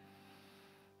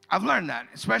 I've learned that,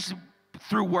 especially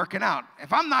through working out.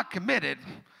 If I'm not committed,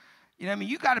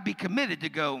 you got to be committed to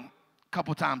go a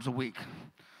couple times a week.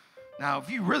 Now, if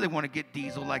you really want to get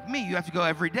diesel like me, you have to go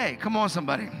every day. Come on,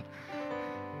 somebody.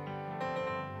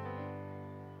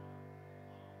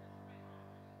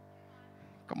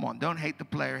 Come on, don't hate the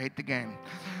player, hate the game.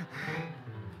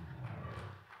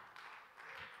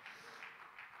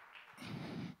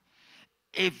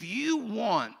 If you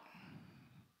want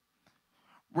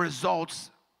results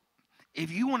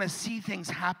If you want to see things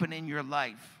happen in your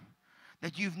life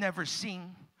that you've never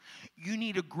seen, you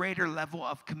need a greater level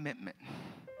of commitment.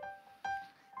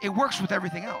 It works with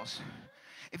everything else.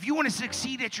 If you want to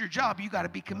succeed at your job, you got to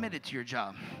be committed to your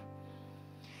job.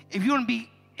 If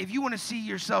you want to see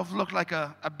yourself look like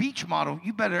a beach model,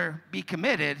 you better be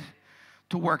committed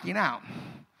to working out.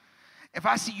 If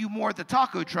I see you more at the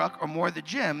taco truck or more at the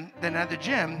gym than at the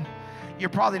gym, you're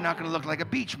probably not going to look like a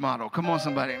beach model. Come on,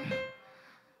 somebody.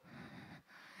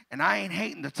 And I ain't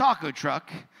hating the taco truck.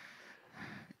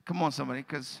 Come on, somebody,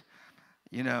 because,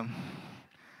 you know,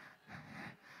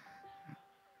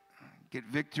 get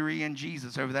victory in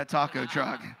Jesus over that taco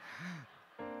truck.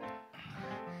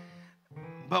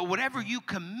 But whatever you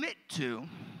commit to,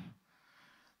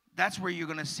 that's where you're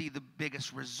going to see the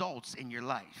biggest results in your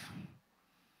life.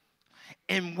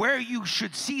 And where you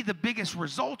should see the biggest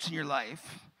results in your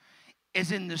life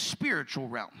is in the spiritual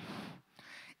realm,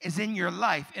 is in your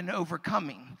life and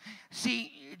overcoming.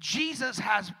 See, Jesus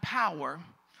has power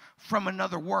from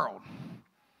another world.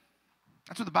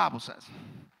 That's what the Bible says.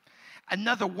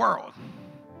 Another world.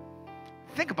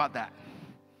 Think about that.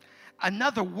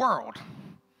 Another world.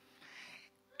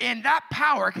 And that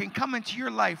power can come into your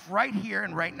life right here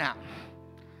and right now.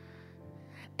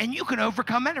 And you can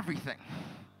overcome everything.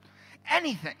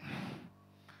 Anything.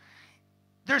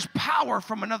 There's power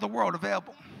from another world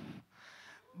available.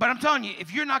 But I'm telling you,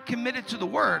 if you're not committed to the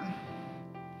Word,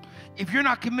 if you're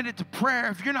not committed to prayer,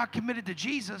 if you're not committed to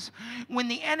Jesus, when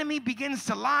the enemy begins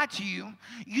to lie to you,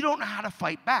 you don't know how to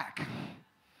fight back.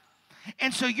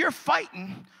 And so you're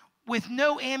fighting with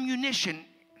no ammunition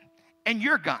in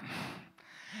your gun.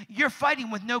 You're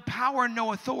fighting with no power and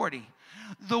no authority.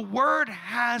 The Word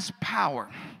has power.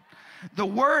 The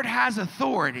Word has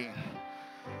authority.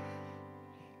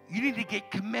 You need to get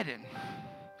committed.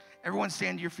 Everyone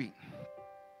stand to your feet.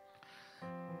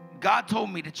 God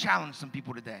told me to challenge some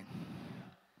people today.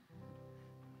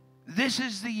 This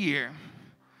is the year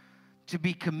to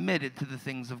be committed to the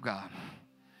things of God.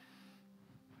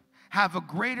 Have a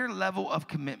greater level of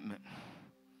commitment.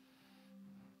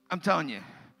 I'm telling you,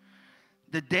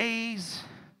 the days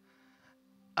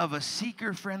of a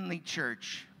seeker-friendly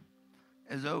church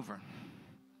is over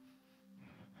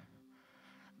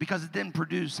because it didn't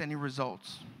produce any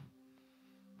results.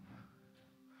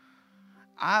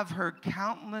 I've heard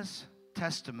countless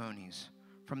testimonies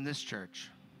from this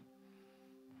church,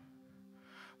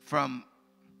 from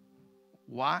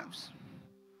wives,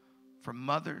 from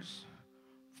mothers,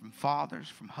 from fathers,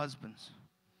 from husbands.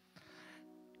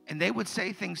 And they would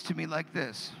say things to me like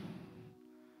this.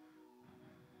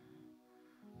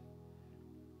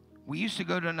 We used to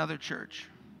go to another church,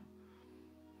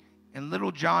 and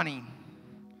little Johnny,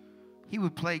 he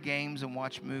would play games and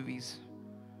watch movies,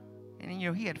 and you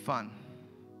know, he had fun.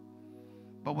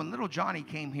 But when little Johnny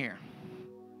came here,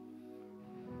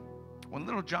 when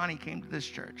little Johnny came to this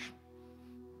church,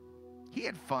 he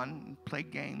had fun and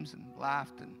played games and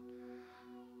laughed,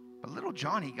 but little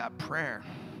Johnny got prayer.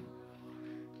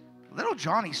 Little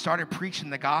Johnny started preaching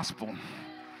the gospel.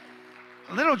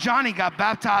 Little Johnny got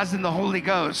baptized in the Holy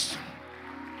Ghost.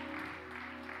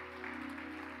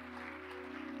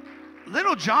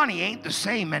 Little Johnny ain't the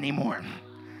same anymore.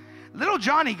 Little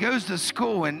Johnny goes to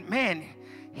school and, man,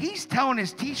 he's telling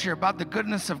his teacher about the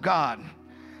goodness of God.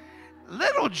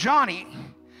 Little Johnny,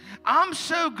 I'm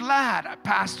so glad,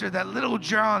 Pastor, that little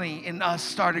Johnny and us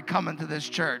started coming to this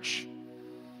church.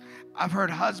 I've heard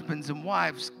husbands and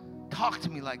wives talk to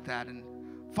me like that, and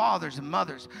fathers and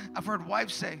mothers. I've heard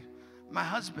wives say, my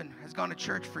husband has gone to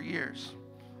church for years,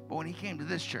 but when he came to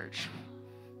this church,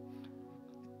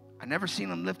 I never seen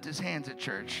him lift his hands at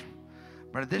church.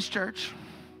 But at this church,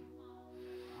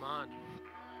 come on.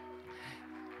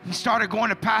 He started going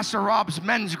to Pastor Rob's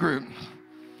men's group.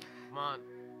 Come on.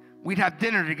 We'd have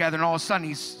dinner together, and all of a sudden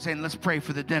he's saying, let's pray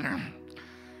for the dinner.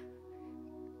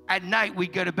 At night,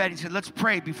 we'd go to bed. He said, let's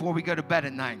pray before we go to bed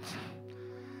at night.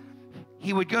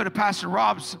 He would go to Pastor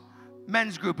Rob's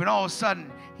men's group, and all of a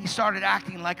sudden, he started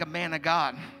acting like a man of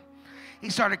God. He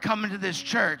started coming to this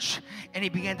church, and he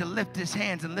began to lift his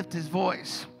hands and lift his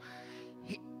voice.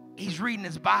 He's reading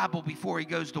his Bible before he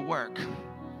goes to work.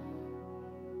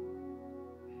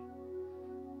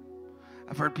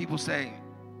 I've heard people say,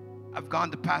 I've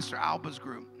gone to Pastor Alba's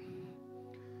group,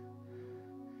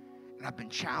 and I've been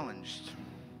challenged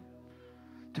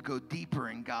to go deeper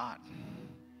in God.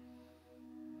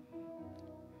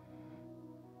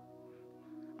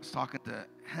 I was talking to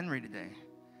Henry today.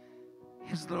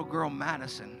 His little girl,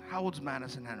 Madison. How old's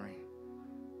Madison, Henry?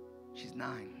 She's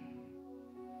 9.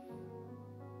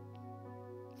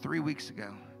 3 weeks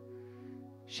ago,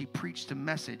 she preached a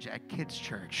message at kids'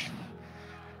 church.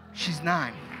 She's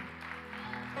 9.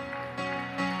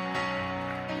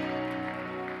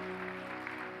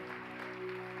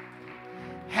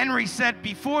 Henry said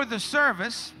before the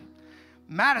service,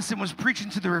 Madison was preaching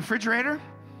to the refrigerator.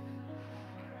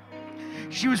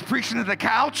 She was preaching to the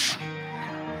couch.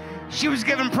 She was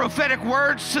giving prophetic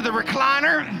words to the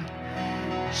recliner.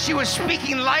 She was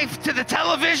speaking life to the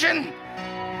television.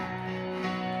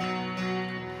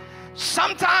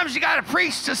 Sometimes you got to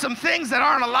preach to some things that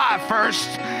aren't alive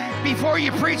first before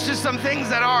you preach to some things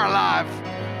that are alive.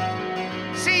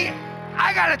 See,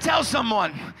 I got to tell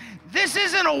someone, this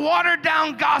isn't a watered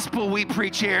down gospel we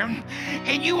preach here,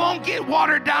 and you won't get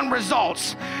watered down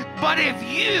results. But if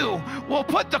you will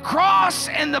put the cross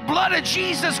and the blood of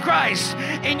Jesus Christ,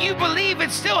 and you believe it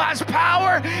still has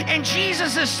power, and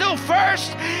Jesus is still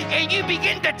first, and you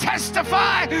begin to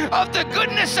testify of the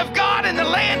goodness of God in the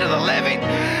land of the living,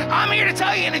 I'm here to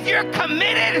tell you, and if you're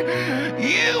committed,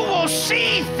 you will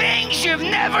see things you've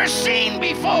never seen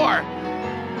before.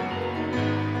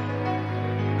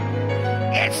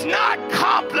 It's not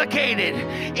complicated.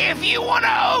 If you want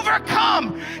to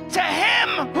overcome, to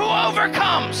him who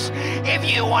overcomes. If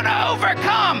you want to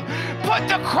overcome, put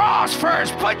the cross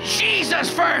first, put Jesus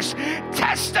first,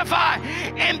 testify,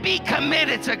 and be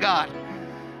committed to God.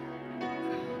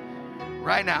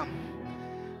 Right now,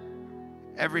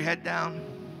 every head down,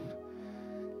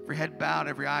 every head bowed,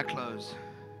 every eye closed.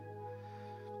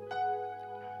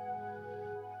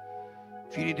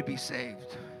 If you need to be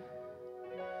saved,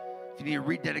 if you need to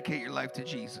rededicate your life to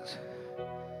Jesus,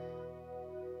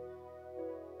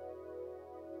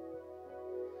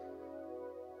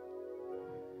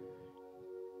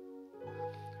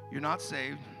 you're not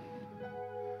saved,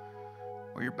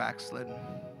 or you're backslidden,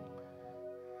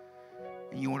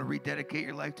 and you want to rededicate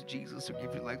your life to Jesus or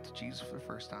give your life to Jesus for the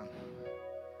first time.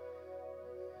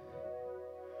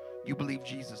 You believe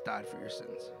Jesus died for your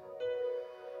sins.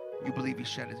 You believe he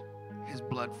shed his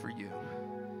blood for you.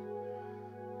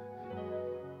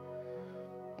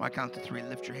 When I count to 3,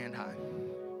 lift your hand high.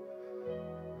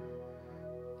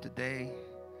 Today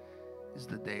is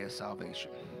the day of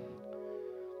salvation.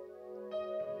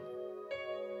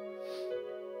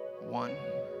 1,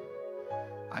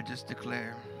 I just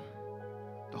declare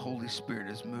the Holy Spirit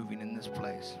is moving in this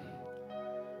place.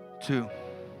 2,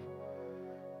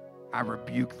 I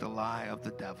rebuke the lie of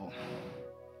the devil.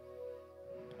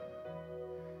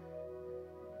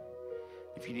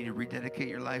 If you need to rededicate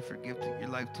your life or give your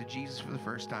life to Jesus for the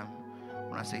first time,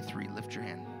 when I say 3, lift your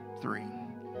hand. 3,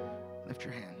 lift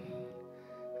your hand.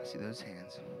 I see those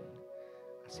hands.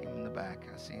 I see them in the back.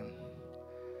 I see them.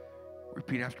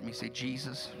 Repeat after me. Say,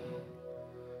 Jesus,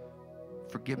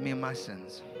 forgive me of my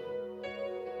sins.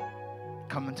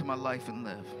 Come into my life and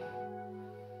live.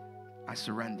 I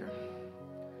surrender.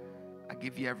 I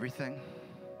give you everything.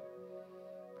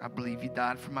 I believe you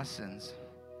died for my sins.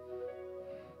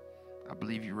 I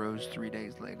believe you rose 3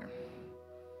 days later.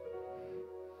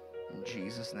 In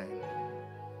Jesus' name,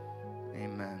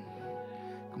 amen.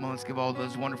 Come on, let's give all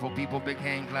those wonderful people a big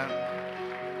hand clap.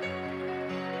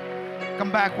 Come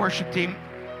back, worship team.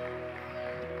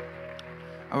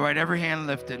 All right, every hand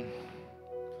lifted.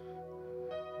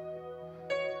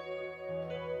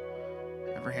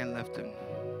 Every hand lifted.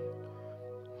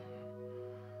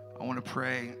 I want to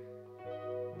pray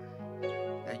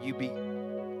that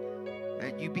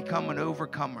you become an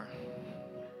overcomer.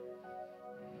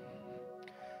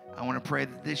 I want to pray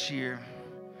that this year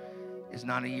is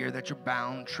not a year that you're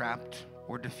bound, trapped,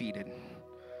 or defeated.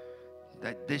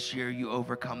 That this year you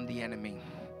overcome the enemy.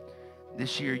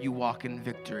 This year you walk in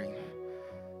victory.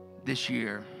 This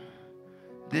year,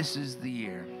 this is the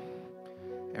year.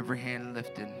 Every hand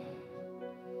lifted.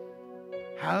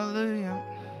 Hallelujah.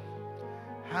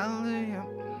 Hallelujah.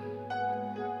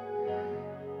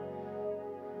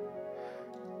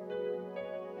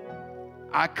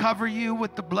 I cover you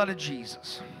with the blood of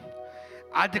Jesus.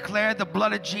 I declare the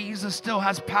blood of Jesus still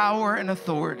has power and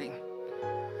authority.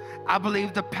 I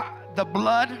believe the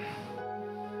blood,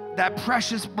 that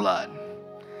precious blood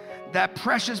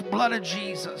of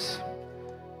Jesus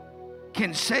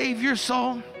can save your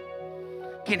soul,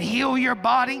 can heal your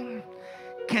body,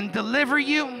 can deliver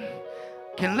you,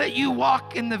 can let you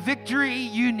walk in the victory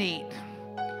you need.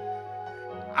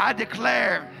 I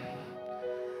declare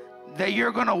that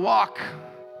you're going to walk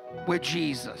with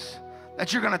Jesus,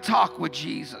 that you're going to talk with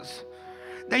Jesus,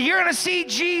 that you're going to see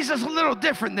Jesus a little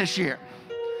different this year.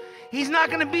 He's not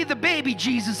going to be the baby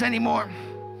Jesus anymore.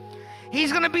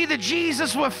 He's going to be the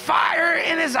Jesus with fire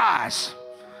in his eyes.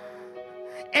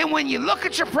 And when you look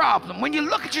at your problem, when you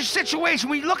look at your situation,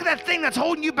 when you look at that thing that's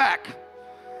holding you back,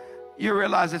 you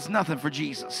realize it's nothing for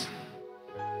Jesus.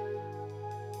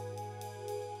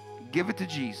 Give it to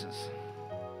Jesus.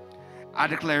 I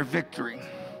declare victory.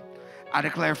 I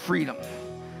declare freedom.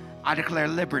 I declare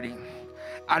liberty.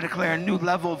 I declare a new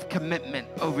level of commitment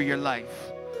over your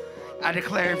life. I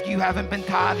declare if you haven't been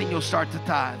tithing, you'll start to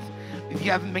tithe. If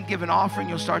you haven't been giving offering,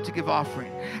 you'll start to give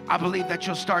offering. I believe that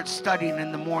you'll start studying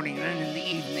in the morning and in the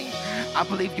evening. I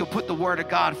believe you'll put the Word of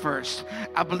God first.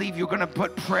 I believe you're going to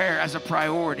put prayer as a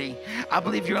priority. I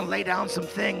believe you're going to lay down some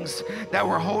things that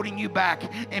were holding you back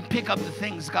and pick up the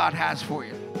things God has for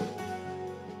you.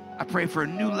 I pray for a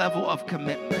new level of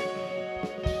commitment.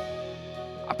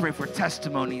 I pray for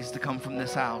testimonies to come from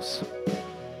this house.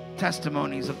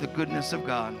 Testimonies of the goodness of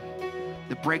God,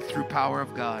 the breakthrough power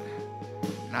of God.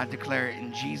 And I declare it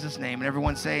in Jesus' name. And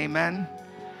everyone say amen.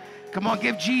 Come on,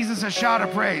 give Jesus a shout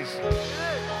of praise.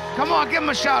 Come on, give him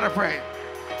a shout of praise.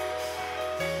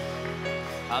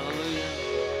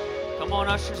 Hallelujah. Come on,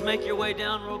 ushers, make your way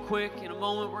down real quick. In a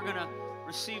moment, we're going to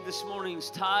receive this morning's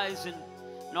tithes and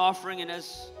an offering. And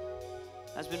as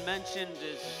has been mentioned,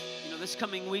 this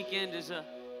coming weekend is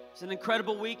an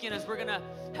incredible weekend, as we're going to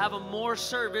have a more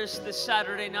service this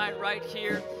Saturday night right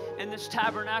here in this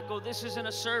tabernacle. This isn't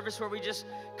a service where we just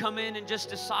come in and just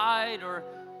decide or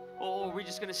we're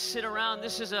just going to sit around.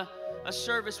 This is a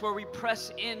service where we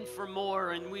press in for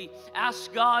more, and we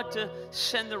ask God to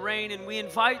send the rain, and we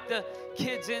invite the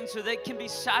kids in so they can be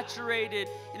saturated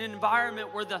in an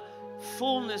environment where the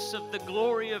fullness of the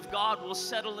glory of God will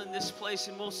settle in this place,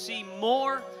 and we'll see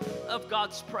more of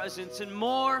God's presence and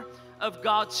more of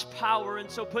God's power. And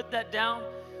so put that down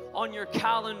on your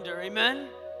calendar. Amen.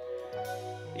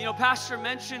 Pastor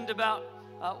mentioned about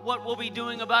what we'll be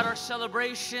doing about our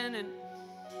celebration and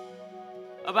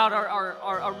about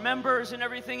our members and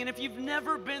everything. And if you've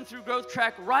never been through Growth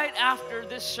Track, right after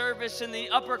this service in the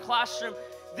upper classroom,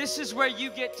 this is where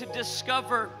you get to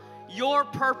discover your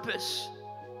purpose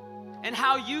and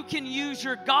how you can use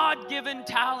your God-given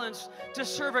talents to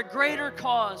serve a greater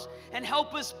cause and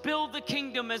help us build the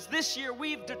kingdom, as this year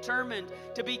we've determined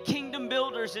to be kingdom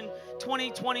builders in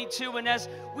 2022. And as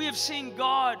we have seen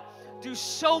God do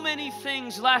so many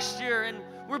things last year, and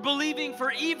we're believing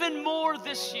for even more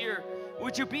this year,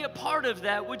 would you be a part of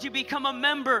that? Would you become a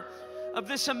member of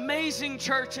this amazing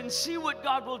church and see what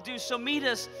God will do? So meet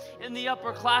us in the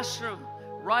upper classroom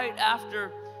right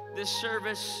after this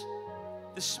service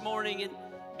this morning. And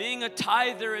being a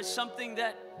tither is something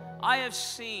that I have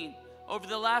seen over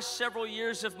the last several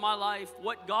years of my life,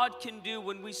 what God can do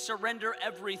when we surrender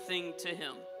everything to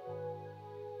Him.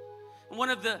 One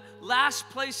of the last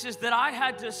places that I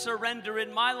had to surrender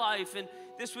in my life, and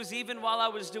this was even while I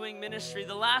was doing ministry,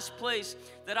 the last place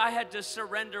that I had to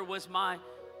surrender was my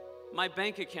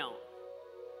bank account.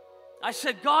 I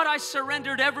said, God, I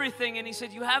surrendered everything. And He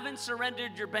said, you haven't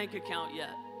surrendered your bank account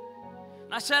yet.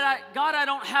 And I said, God, I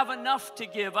don't have enough to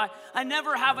give. I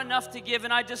never have enough to give.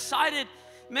 And I decided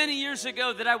many years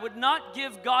ago that I would not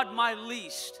give God my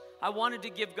least. I wanted to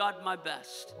give God my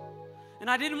best. And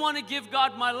I didn't want to give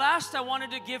God my last. I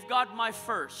wanted to give God my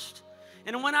first.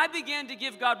 And when I began to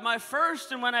give God my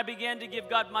first, and when I began to give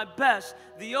God my best,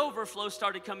 the overflow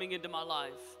started coming into my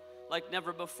life like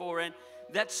never before. And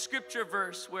that scripture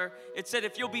verse where it said,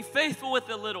 if you'll be faithful with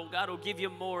a little, God will give you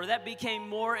more, that became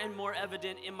more and more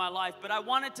evident in my life. But I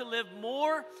wanted to live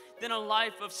more than a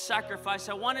life of sacrifice.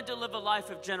 I wanted to live a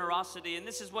life of generosity. And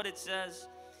this is what it says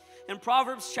in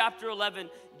Proverbs chapter 11,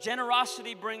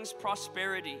 generosity brings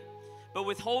prosperity, but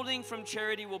withholding from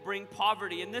charity will bring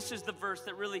poverty. And this is the verse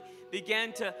that really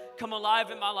began to come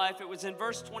alive in my life. It was in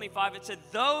verse 25. It said,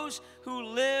 those who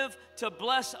live to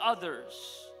bless others,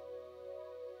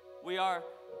 we are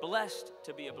blessed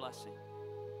to be a blessing.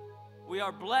 We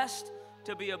are blessed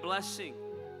to be a blessing.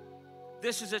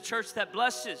 This is a church that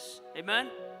blesses. Amen?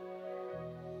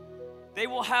 They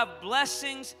will have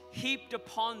blessings heaped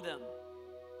upon them.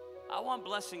 I want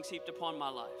blessings heaped upon my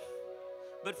life.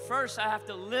 But first, I have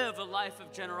to live a life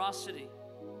of generosity.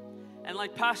 And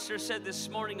like Pastor said this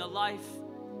morning, a life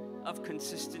of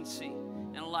consistency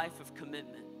and a life of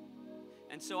commitment.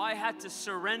 And so I had to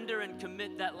surrender and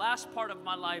commit that last part of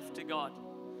my life to God.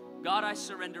 God, I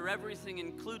surrender everything,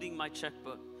 including my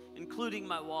checkbook, including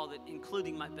my wallet,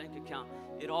 including my bank account.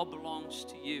 It all belongs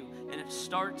to you. And it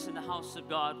starts in the house of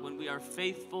God when we are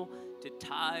faithful to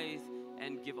tithe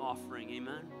and give offering.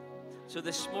 Amen? So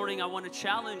this morning, I want to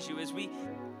challenge you as we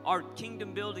are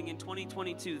kingdom building in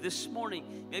 2022. This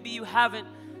morning, maybe you haven't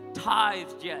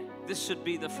tithed yet. This should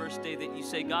be the first day that you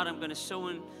say, God, I'm going to sow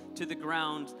into the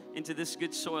ground, into this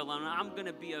good soil, and I'm going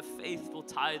to be a faithful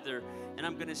tither, and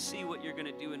I'm going to see what you're going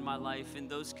to do in my life and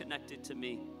those connected to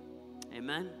me.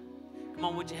 Amen? Come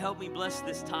on, would you help me bless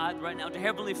this tithe right now? Dear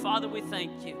Heavenly Father, we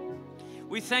thank you.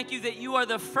 We thank you that you are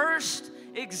the first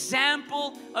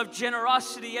example of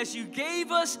generosity as you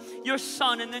gave us your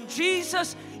Son. And then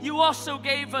Jesus, you also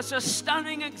gave us a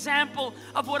stunning example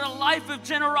of what a life of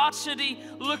generosity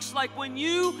looks like. When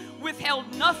you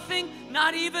withheld nothing,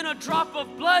 not even a drop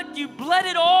of blood, you bled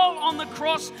it all on the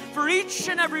cross for each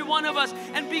and every one of us.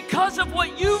 And because of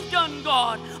what you've done,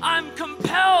 God, I'm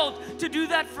compelled to do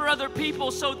that for other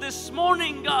people. So this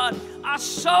morning, God, I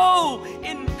sow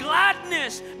in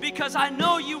gladness because I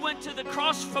know you went to the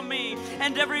cross for me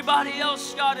and everybody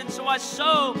else, God. And so I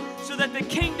sow so that the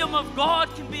kingdom of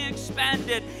God can be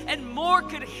expanded and more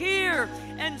could hear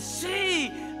and see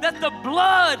that the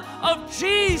blood of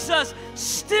Jesus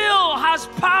still has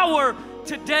power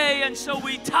today. And so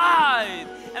we tithe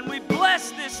and we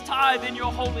bless this tithe in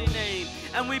your holy name.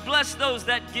 And we bless those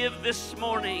that give this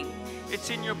morning. It's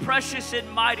in your precious and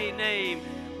mighty name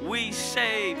we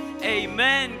say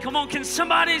amen. Come on, can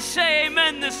somebody say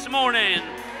amen this morning?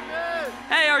 Amen.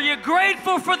 Hey, are you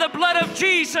grateful for the blood of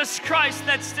Jesus Christ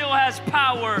that still has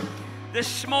power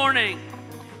this morning?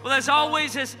 Well, as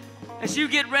always, as you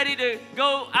get ready to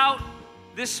go out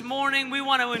this morning, we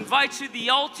want to invite you. The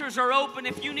altars are open.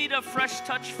 If you need a fresh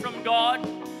touch from God,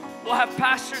 we'll have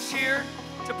pastors here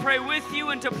to pray with you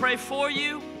and to pray for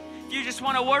you. If you just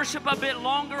want to worship a bit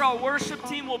longer, our worship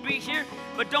team will be here.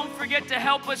 But don't forget to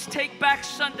help us take back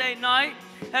Sunday night.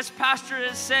 As Pastor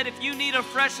has said, if you need a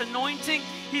fresh anointing,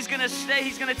 he's going to stay.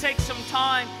 He's going to take some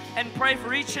time and pray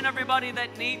for each and everybody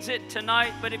that needs it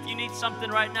tonight. But if you need something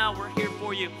right now, we're here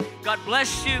for you. God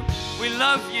bless you. We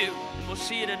love you. And we'll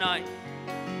see you tonight.